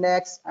Nifty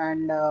index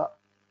and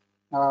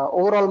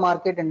overall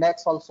market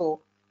index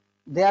also,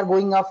 they are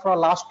going up for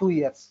last 2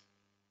 years,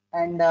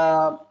 and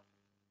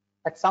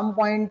at some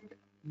point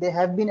they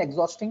have been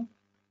exhausting.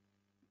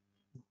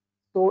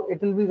 So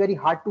it will be very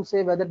hard to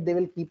say whether they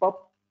will keep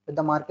up with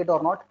the market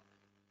or not.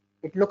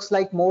 It looks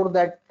like more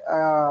that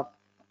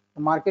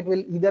the market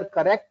will either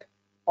correct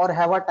or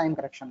have a time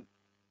correction.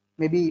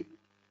 Maybe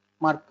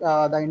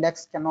the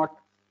index cannot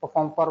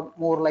perform for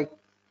more like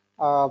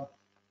uh,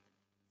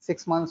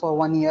 6 months or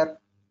 1 year.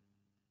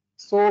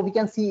 So we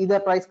can see either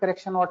price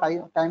correction or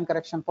time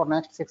correction for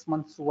next 6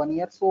 months to 1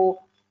 year. So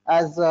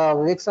as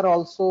Vivek sir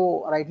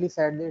also rightly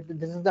said,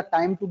 this is the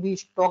time to be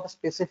stock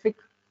specific,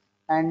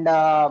 and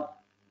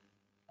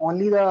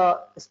only the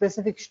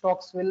specific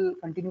stocks will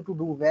continue to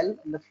do well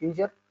in the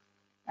future,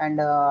 and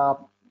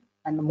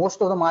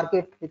most of the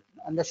market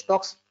and the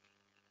stocks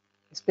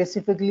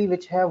specifically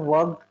which have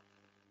worked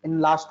in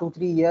last 2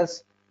 3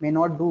 years may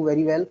not do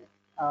very well.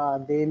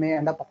 They may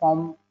end up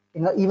perform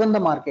in even the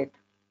market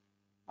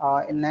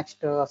in next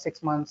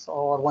 6 months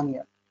or 1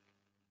 year.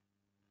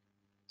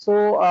 So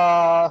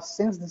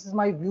since this is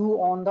my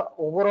view on the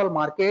overall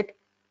market,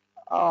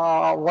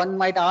 one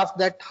might ask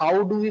that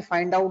how do we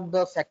find out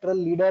the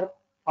sectoral leader?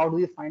 How do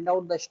we find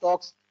out the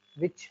stocks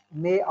which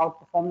may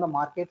outperform the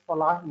market for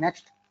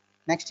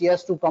next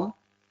years to come?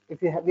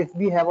 If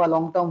we have a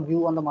long term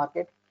view on the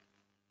market,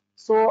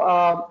 so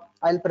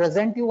I'll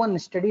present you one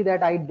study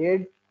that I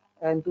did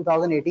in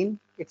 2018.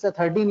 It's a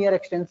 13-year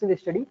extensive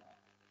study.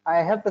 I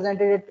have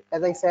presented it,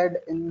 as I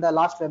said, in the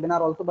last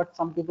webinar also, but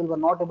some people were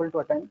not able to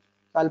attend.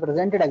 So I'll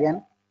present it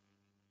again.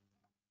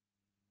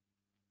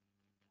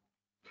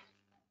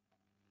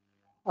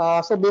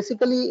 So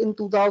basically in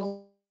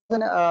 2000,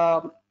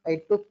 I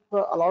took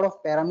a lot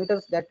of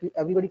parameters that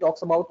everybody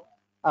talks about.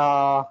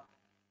 Uh,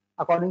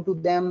 According to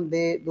them,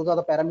 those are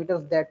the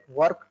parameters that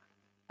work,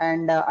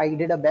 and I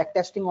did a back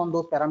testing on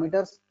those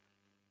parameters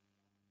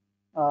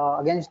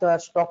against the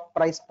stock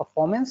price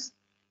performance.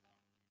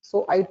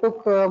 So I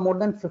took more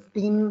than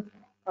 15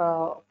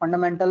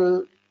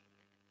 fundamental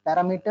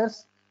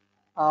parameters,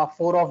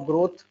 four of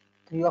growth,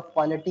 three of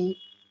quality,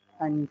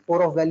 and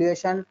four of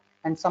valuation,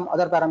 and some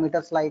other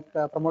parameters like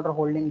promoter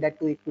holding, debt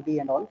to equity,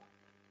 and all.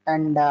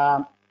 And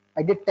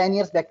I did 10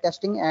 years back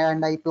testing,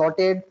 and I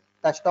plotted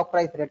the stock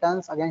price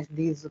returns against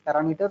these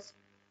parameters.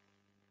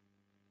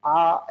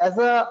 As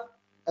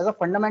a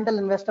fundamental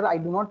investor, I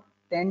do not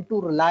tend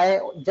to rely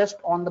just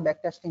on the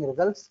backtesting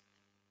results.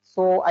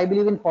 So I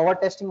believe in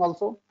forward testing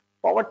also.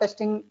 Forward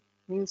testing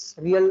means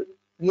real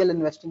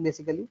investing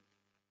basically.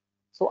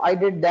 So I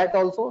did that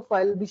also. So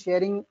I'll be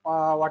sharing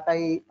what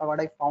I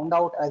found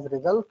out as a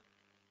result.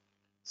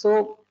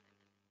 So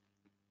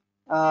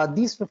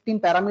these 15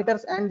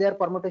 parameters and their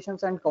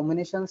permutations and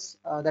combinations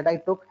that I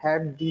took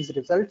had these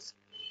results.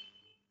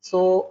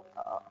 So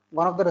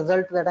one of the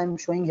results that I'm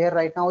showing here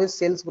right now is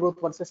sales growth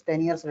versus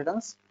 10 years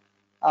returns.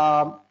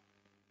 Um,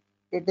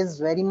 it is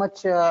very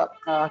much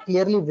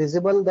clearly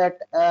visible that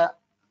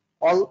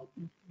all.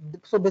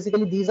 So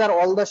basically, these are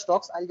all the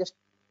stocks. I'll just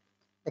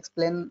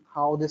explain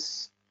how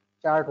this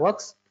chart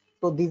works.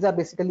 So these are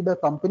basically the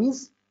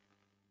companies,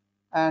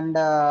 and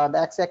the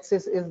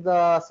x-axis is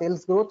the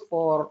sales growth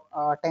for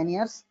 10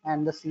 years,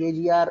 and the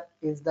CAGR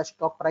is the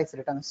stock price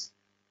returns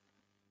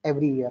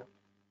every year.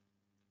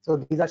 So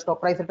these are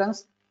stock price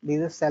returns, this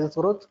is sales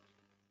growth,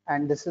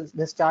 and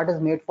this chart is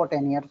made for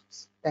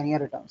 10-year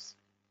returns.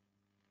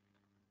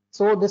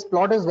 So this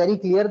plot is very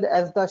clear.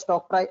 As the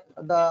stock price,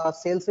 the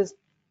sales is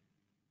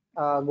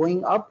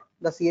going up,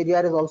 the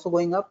CAGR is also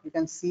going up. You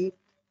can see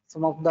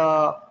some of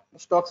the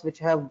stocks which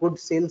have good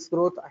sales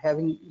growth,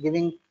 having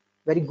giving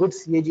very good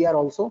CAGR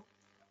also.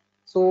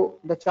 So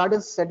the chart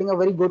is setting a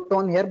very good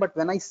tone here. But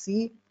when I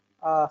see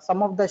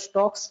some of the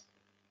stocks,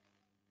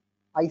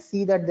 I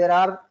see that there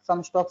are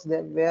some stocks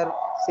there where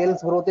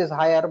sales growth is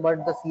higher,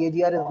 but the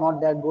CAGR is not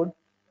that good.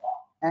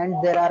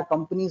 And there are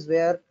companies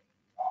where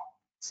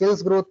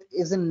sales growth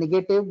is in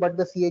negative, but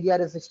the CAGR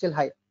is still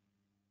high.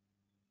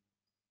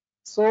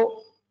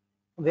 So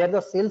where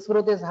the sales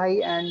growth is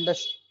high and the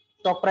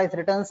stock price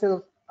returns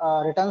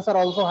are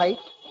also high,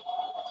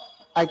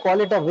 I call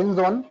it a win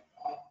zone.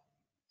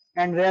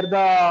 And where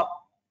the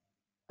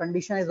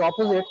condition is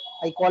opposite,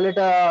 I call it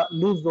a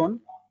lose zone.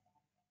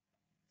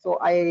 So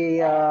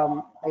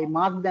I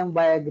mark them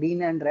by a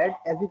green and red.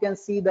 As you can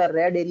see, the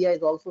red area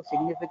is also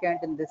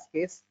significant in this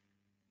case.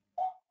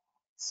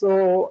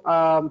 So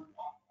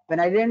when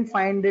I didn't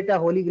find it a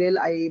holy grail,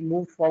 I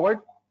moved forward.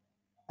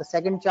 The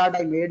second chart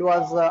I made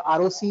was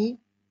ROC.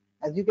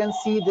 As you can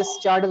see, this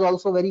chart is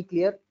also very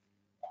clear.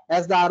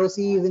 As the ROC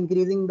is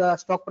increasing, the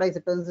stock price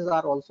returns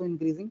are also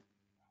increasing.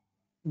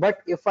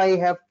 But if I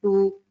have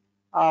to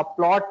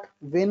plot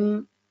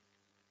win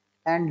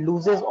and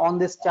loses on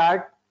this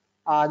chart,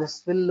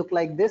 this will look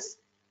like this.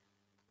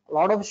 A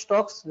lot of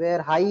stocks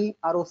where high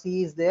ROC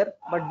is there,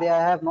 but they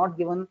have not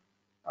given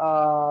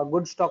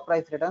good stock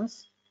price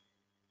returns.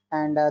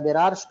 And there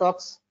are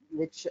stocks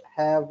which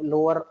have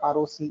lower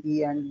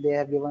ROCE and they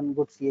have given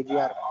good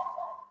CAGR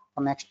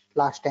for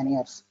last 10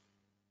 years.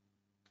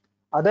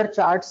 Other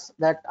charts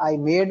that I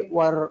made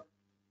were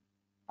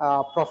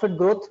profit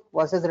growth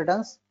versus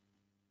returns.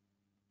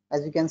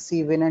 As you can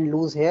see, win and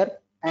lose here,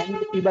 and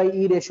P by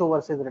E ratio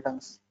versus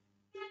returns.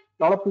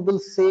 A lot of people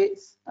say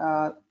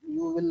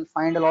you will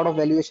find a lot of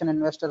valuation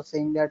investors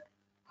saying that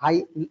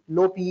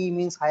low PE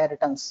means higher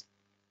returns.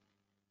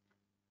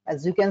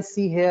 As you can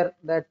see here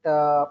that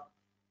a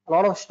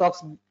lot of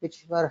stocks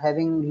which were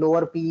having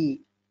lower PE,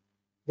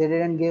 they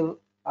didn't give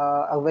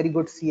a very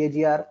good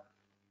CAGR.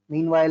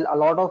 Meanwhile, a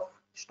lot of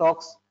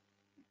stocks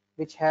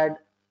which had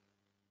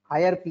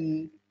higher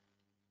PE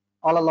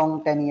all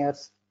along 10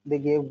 years, they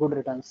gave good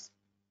returns.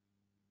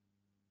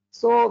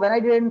 So when I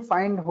didn't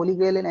find holy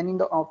grail in any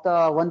of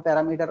the one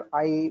parameter,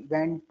 I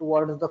went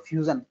towards the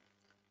fusion.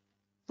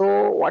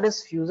 So what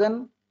is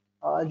fusion?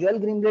 Joel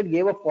Greenblatt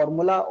gave a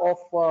formula of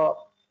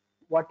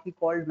what he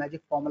called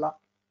magic formula,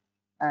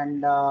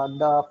 and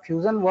the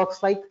fusion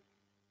works like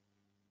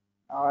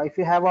if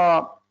you have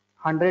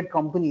 100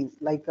 companies,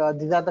 like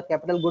these are the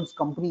capital goods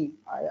company.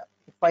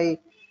 If I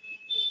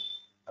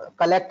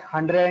collect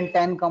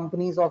 110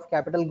 companies of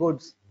capital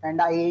goods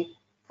and I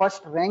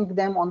first rank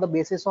them on the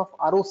basis of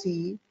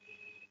ROCE,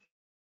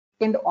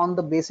 second on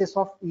the basis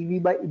of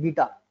EV by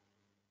EBITDA.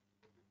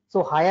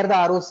 So higher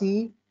the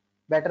ROCE,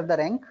 better the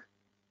rank,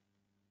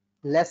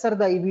 lesser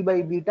the EV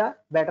by EBITDA,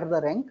 better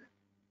the rank.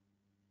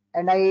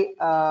 And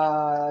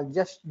I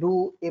just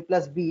do A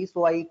plus B,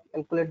 so I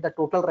calculate the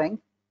total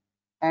rank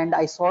and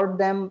I sort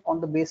them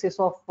on the basis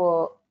of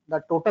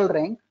the total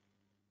rank,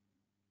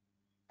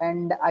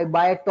 and I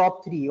buy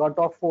top 3 or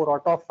top 4 or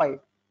top 5.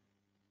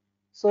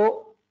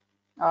 So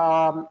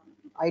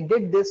I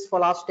did this for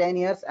last 10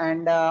 years,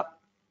 and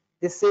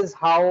this is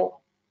how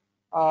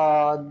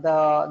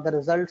the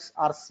results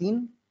are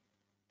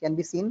can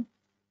be seen.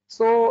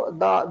 So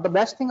the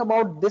best thing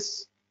about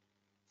this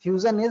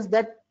fusion is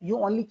that you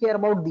only care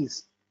about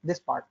this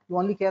part. You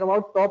only care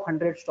about top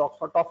 100 stocks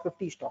or top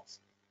 50 stocks,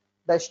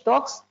 the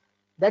stocks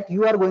that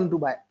you are going to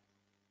buy.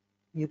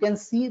 You can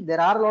see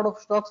there are a lot of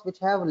stocks which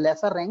have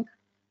lesser rank,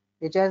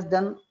 which has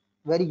done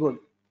very good,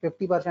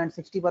 50%,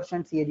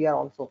 60% CAGR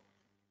also.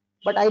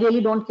 But I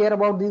really don't care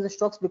about these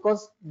stocks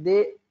because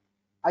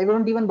I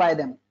won't even buy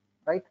them,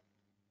 right?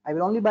 I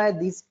will only buy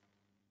these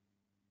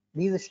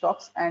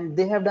stocks and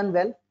they have done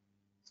well.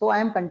 So I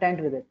am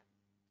content with it.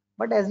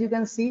 But as you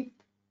can see,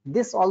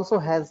 this also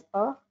has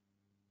a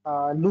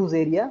loose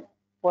area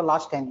for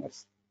last 10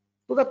 years.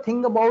 So the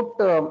thing about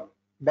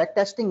back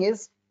testing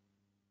is,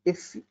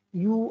 if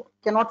you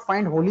cannot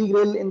find holy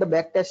grail in the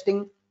back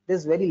testing,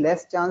 there's very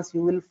less chance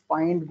you will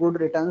find good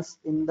returns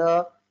in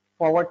the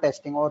forward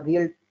testing or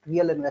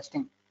real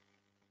investing,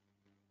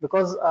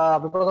 because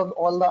of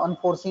all the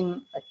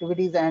unforeseen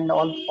activities and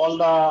all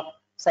the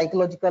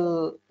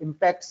psychological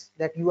impacts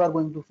that you are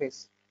going to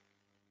face.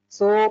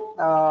 So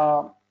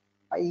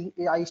I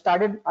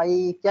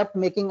kept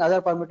making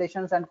other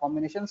permutations and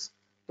combinations.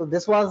 So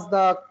this was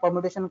the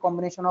permutation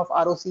combination of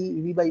ROC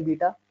EV by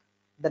beta.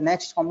 The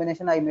next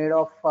combination I made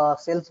of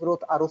sales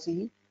growth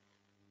ROCE.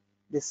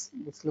 This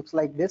looks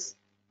like this.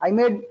 I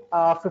made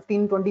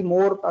 15-20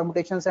 more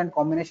permutations and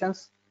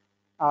combinations,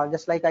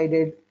 just like I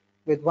did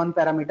with one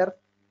parameter.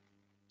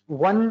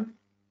 One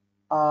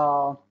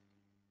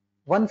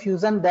one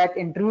fusion that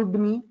intrigued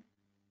me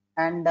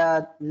and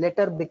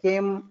later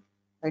became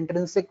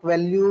intrinsic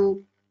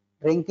value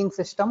ranking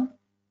system.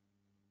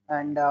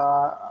 And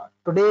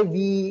today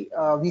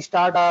we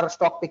start our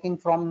stock picking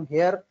from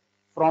here,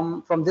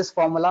 from this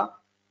formula.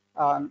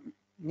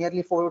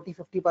 Nearly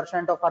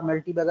 40-50% of our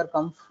multi-bagger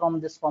comes from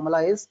this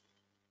formula is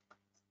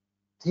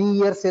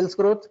 3-year sales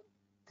growth,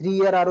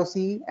 3-year ROC,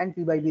 and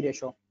P by B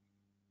ratio.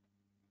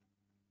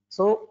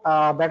 So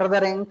better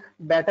the rank,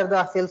 better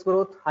the sales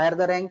growth, higher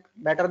the rank,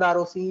 better the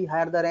ROC,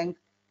 higher the rank,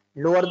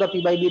 lower the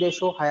P by B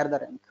ratio, higher the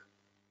rank.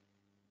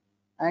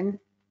 And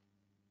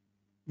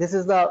this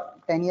is the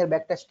 10-year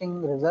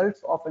backtesting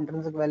results of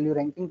intrinsic value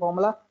ranking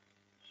formula.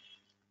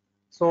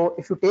 So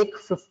if you take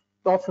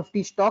top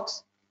 50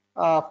 stocks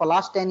for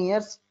last 10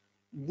 years,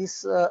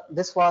 this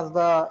was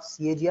the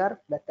CAGR,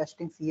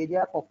 backtesting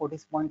CAGR for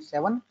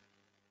 40.7.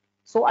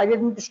 So I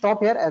didn't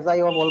stop here, as I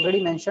have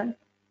already mentioned.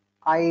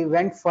 I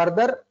went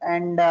further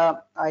and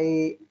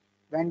I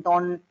went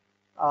on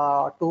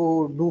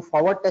to do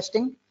forward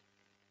testing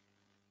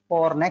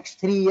for next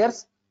 3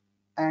 years,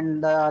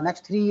 and the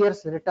next 3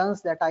 years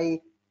returns that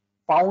I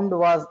found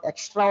was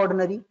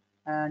extraordinary,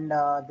 and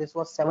this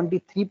was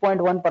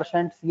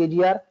 73.1%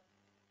 CAGR,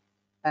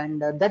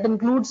 and that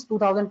includes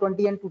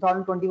 2020 and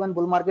 2021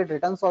 bull market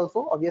returns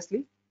also.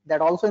 Obviously,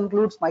 that also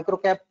includes micro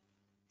cap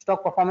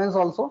stock performance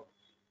also.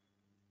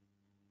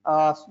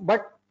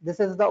 But this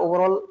is the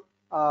overall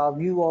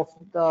view of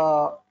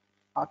the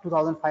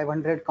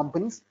 2500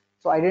 companies.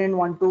 So I didn't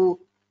want to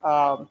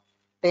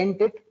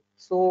tent it,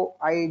 so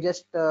I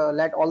just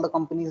let all the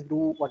companies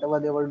do whatever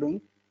they were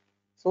doing.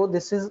 So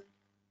this is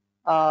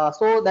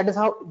so that is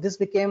how this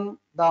became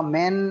the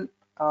main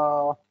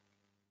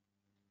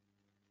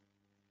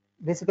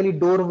basically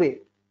doorway.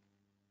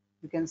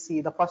 You can see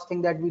the first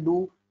thing that we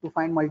do to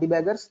find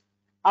multi-baggers.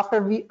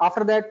 After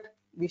that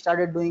we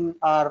started doing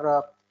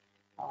our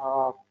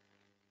uh,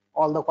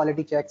 all the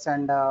quality checks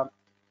and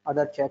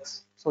other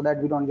checks, so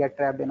that we don't get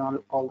trapped in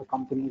all the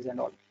companies and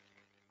all.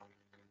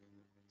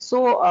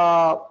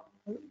 So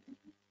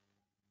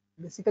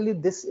basically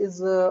this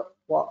is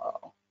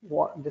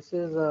what this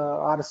is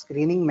our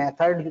screening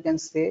method, you can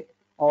say,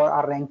 or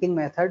our ranking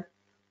method.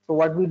 So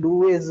what we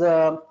do is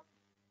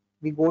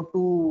we go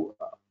to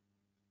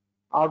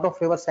out of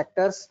favor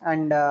sectors,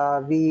 and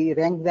we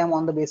rank them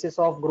on the basis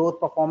of growth,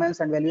 performance,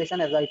 and valuation,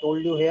 as I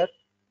told you here.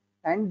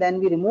 And then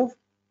we remove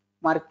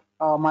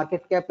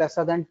market cap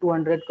lesser than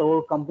 200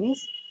 crore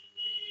companies,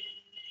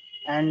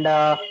 and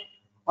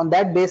on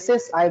that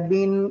basis I've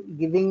been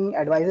giving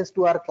advices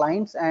to our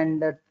clients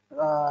and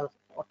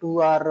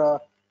to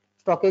our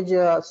stockage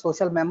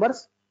social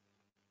members.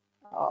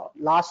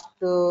 Last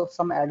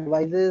some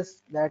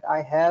advices that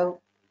I have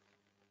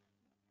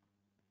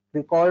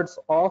records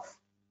of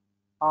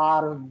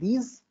are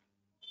these.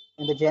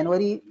 In the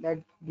January that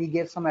we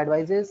gave some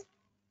advices,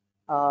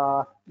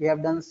 we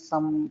have done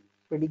some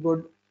pretty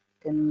good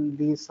in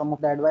these some of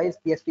the advice.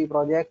 PSP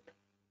project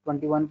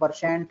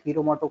 21%,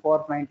 Hero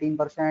Motocorp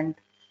 19%,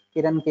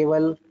 Kiran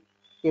Cable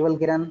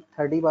Kiran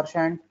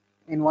 30%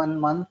 in 1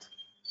 month,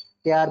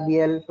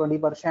 KRBL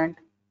 20%,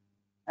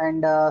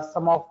 and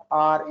some of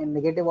are in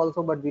negative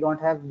also, but we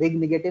don't have big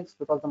negatives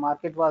because the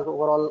market was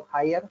overall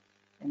higher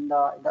in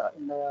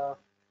the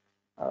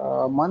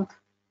month.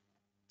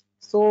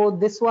 So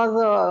this was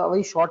a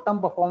very short-term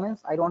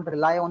performance. I don't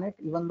rely on it,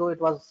 even though it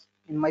was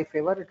in my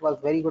favor. It was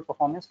very good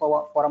performance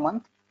for a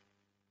month.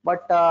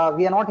 But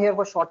we are not here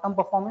for short-term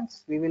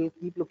performance. We will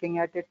keep looking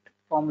at it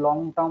from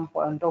long-term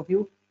point of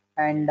view,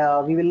 and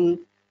we will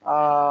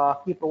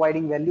keep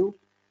providing value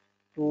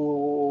to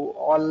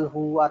all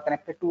who are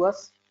connected to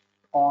us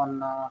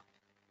on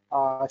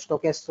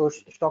Stockage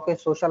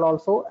Social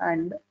also,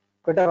 and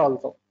Twitter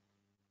also.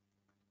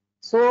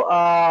 So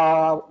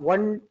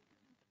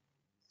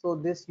so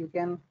this you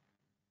can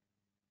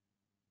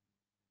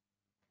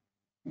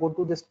go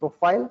to this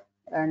profile,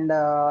 and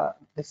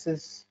this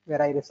is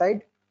where I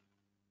reside.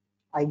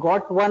 I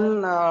got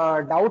one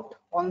doubt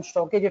on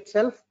Stockage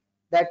itself,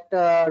 that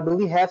do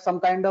we have some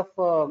kind of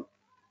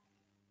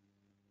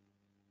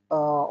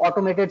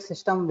automated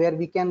system where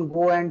we can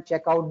go and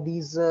check out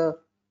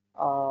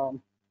uh,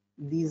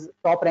 these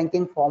top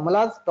ranking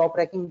formulas, top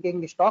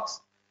ranking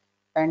stocks,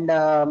 and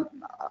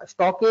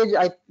Stockage,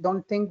 I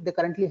don't think they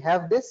currently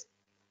have this.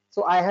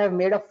 So I have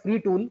made a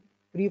free tool,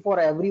 free for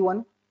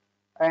everyone,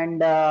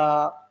 and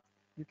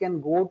you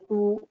can go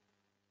to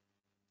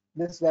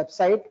this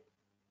website,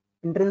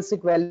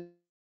 intrinsic value,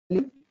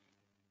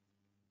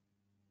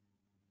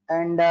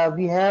 and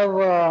we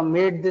have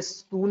made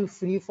this tool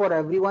free for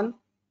everyone.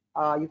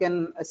 You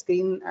can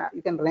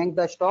rank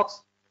the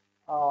stocks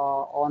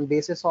on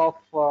basis of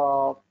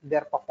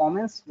their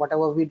performance,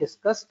 whatever we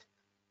discussed,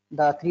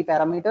 the three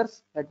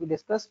parameters that we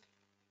discussed,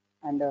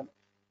 and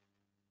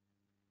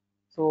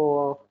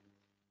so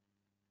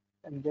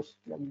let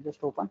me just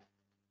open.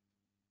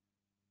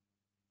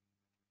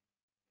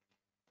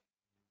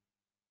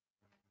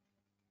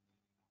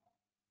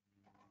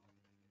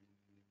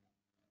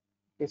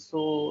 Okay,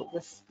 so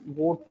just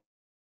go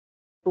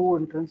to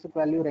intrinsic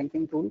value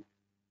ranking tool.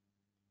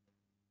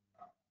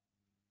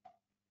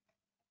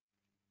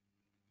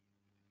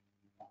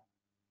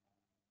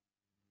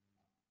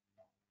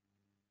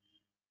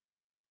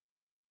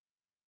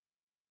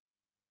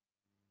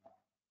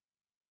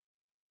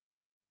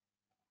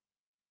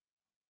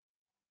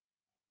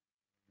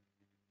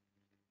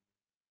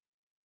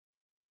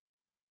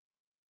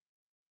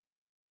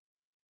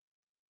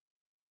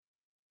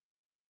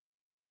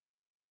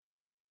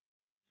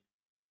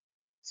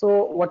 So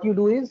what you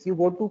do is you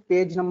go to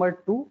page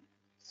number 2.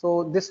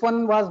 So this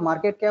one was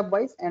market cap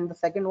wise and the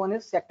second one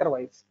is sector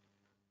wise.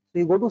 So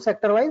you go to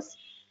sector wise,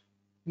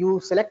 you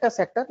select a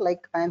sector,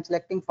 like I am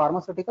selecting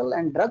pharmaceutical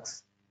and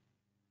drugs,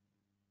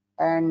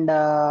 and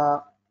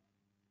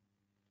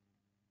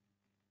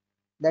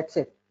that's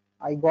it.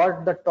 I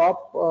got the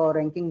top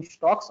ranking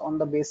stocks on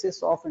the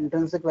basis of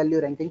intrinsic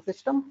value ranking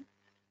system.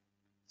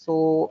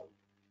 So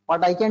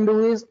what I can do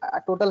is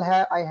total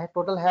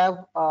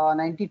have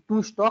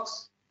 92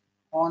 stocks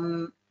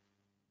on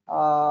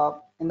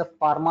in the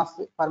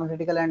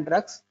pharmaceutical and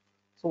drugs.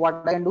 So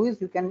what I can do is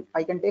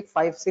I can take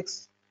 5,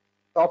 6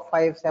 top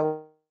 5,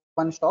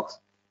 7 stocks,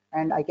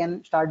 and I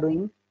can start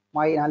doing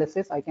my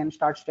analysis. I can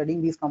start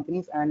studying these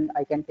companies and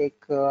I can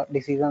take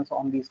decisions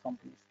on these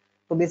companies.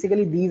 So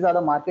basically these are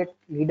the market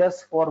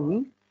leaders for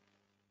me.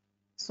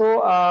 So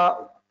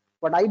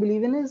what I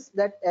believe in is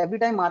that every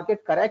time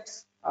market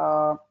corrects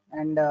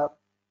and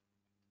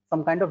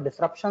some kind of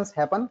disruptions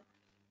happen,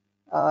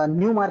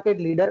 new market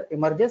leader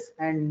emerges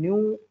and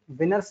new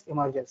winners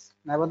emerges.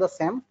 Never the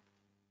same.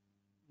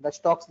 The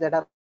stocks that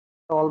are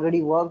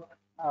already worked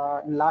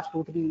in last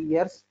 2 3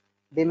 years,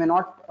 they may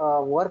not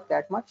work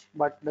that much,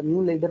 but the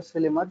new leaders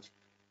will emerge.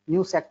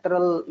 New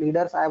sectoral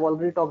leaders. I have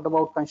already talked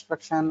about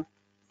construction,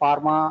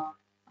 pharma,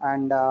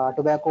 and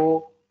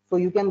tobacco. So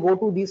you can go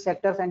to these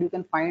sectors and you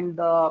can find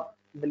the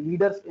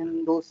leaders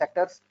in those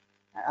sectors.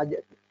 Uh,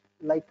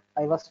 like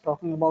I was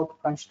talking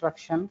about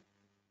construction,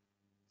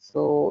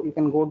 so you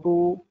can go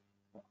to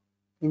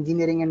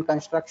engineering and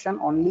construction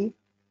only.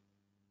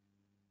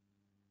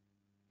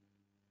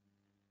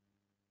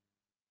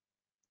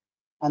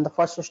 And the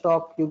first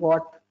stock you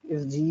got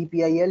is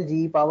GEPIL,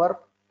 GE Power,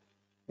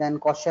 then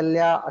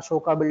Kaushalya,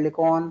 Ashoka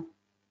Buildcon,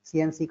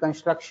 CNC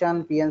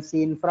Construction,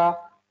 PNC Infra.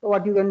 So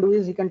what you can do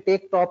is you can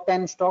take top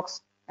 10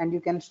 stocks and you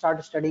can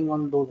start studying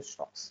on those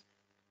stocks.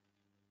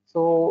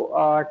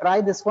 So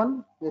try this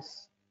one.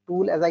 This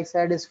tool, as I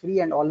said, is free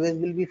and always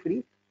will be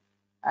free.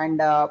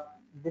 And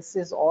this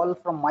is all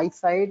from my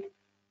side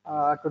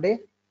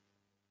today.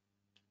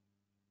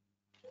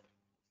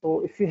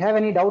 So if you have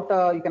any doubt,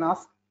 you can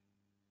ask.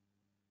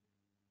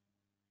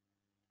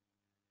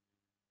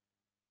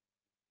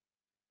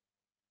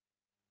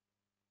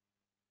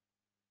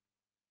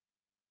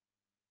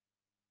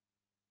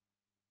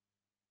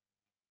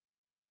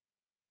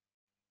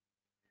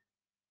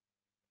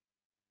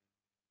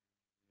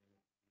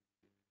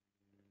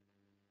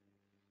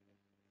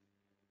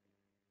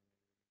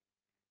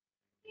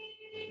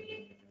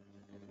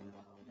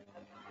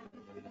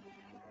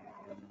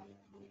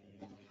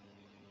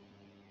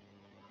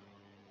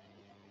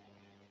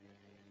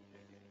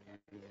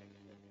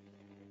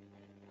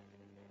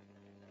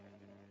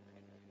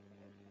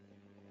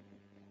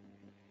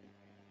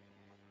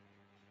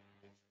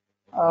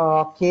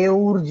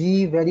 Keur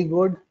G, very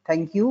good.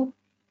 Thank you.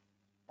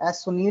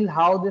 As Sunil,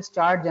 how this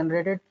chart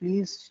generated,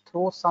 please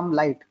throw some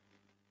light.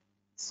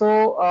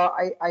 So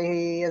I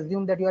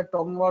assume that you are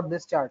talking about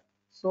this chart.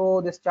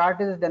 So this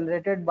chart is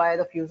generated by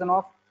the fusion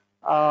of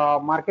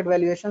market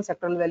valuation,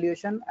 sectoral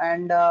valuation,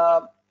 and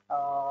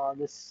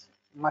this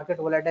market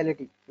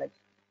volatility, like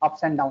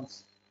ups and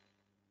downs.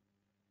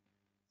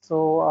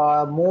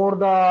 So more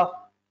the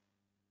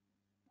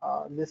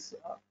this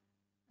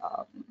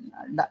uh,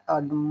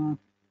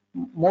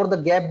 more the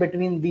gap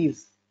between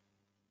these,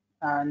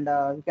 and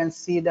you can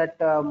see that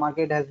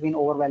market has been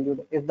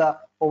overvalued if the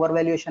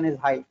overvaluation is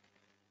high,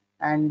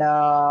 and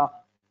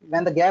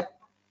when the gap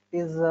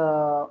is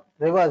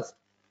reversed,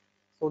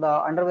 so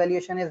the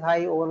undervaluation is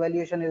high,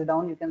 overvaluation is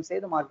down, you can say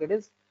the market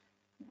is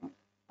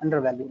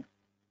undervalued.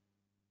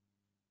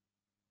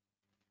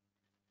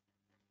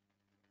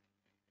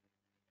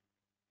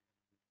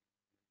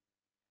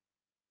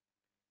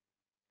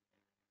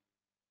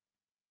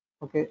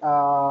 Okay,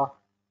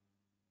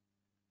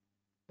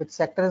 which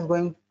sector is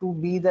going to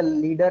be the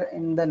leader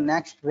in the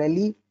next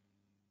rally?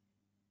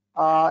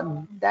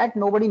 That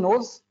nobody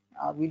knows.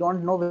 We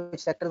don't know which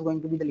sector is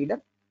going to be the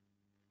leader,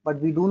 but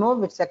we do know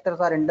which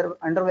sectors are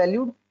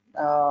undervalued.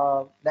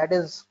 That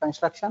is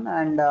construction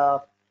and uh,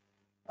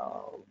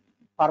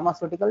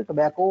 pharmaceutical,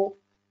 tobacco,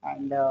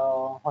 and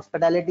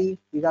hospitality.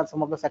 These are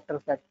some of the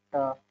sectors that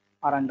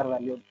are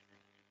undervalued.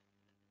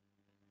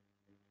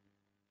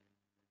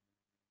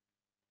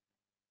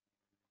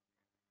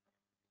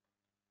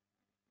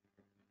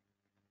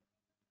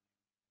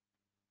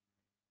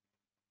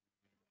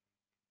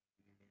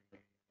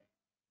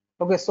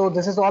 Okay, so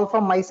this is all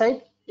from my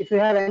side. If you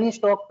have any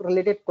stock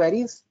related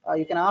queries,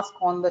 you can ask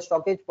on the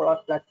StockEdge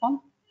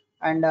platform,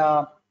 and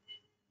uh,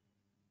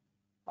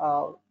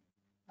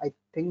 I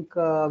think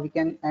we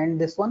can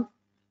end this one.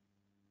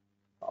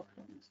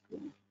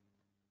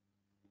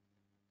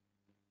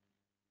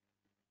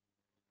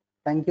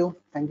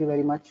 Thank you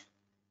very much.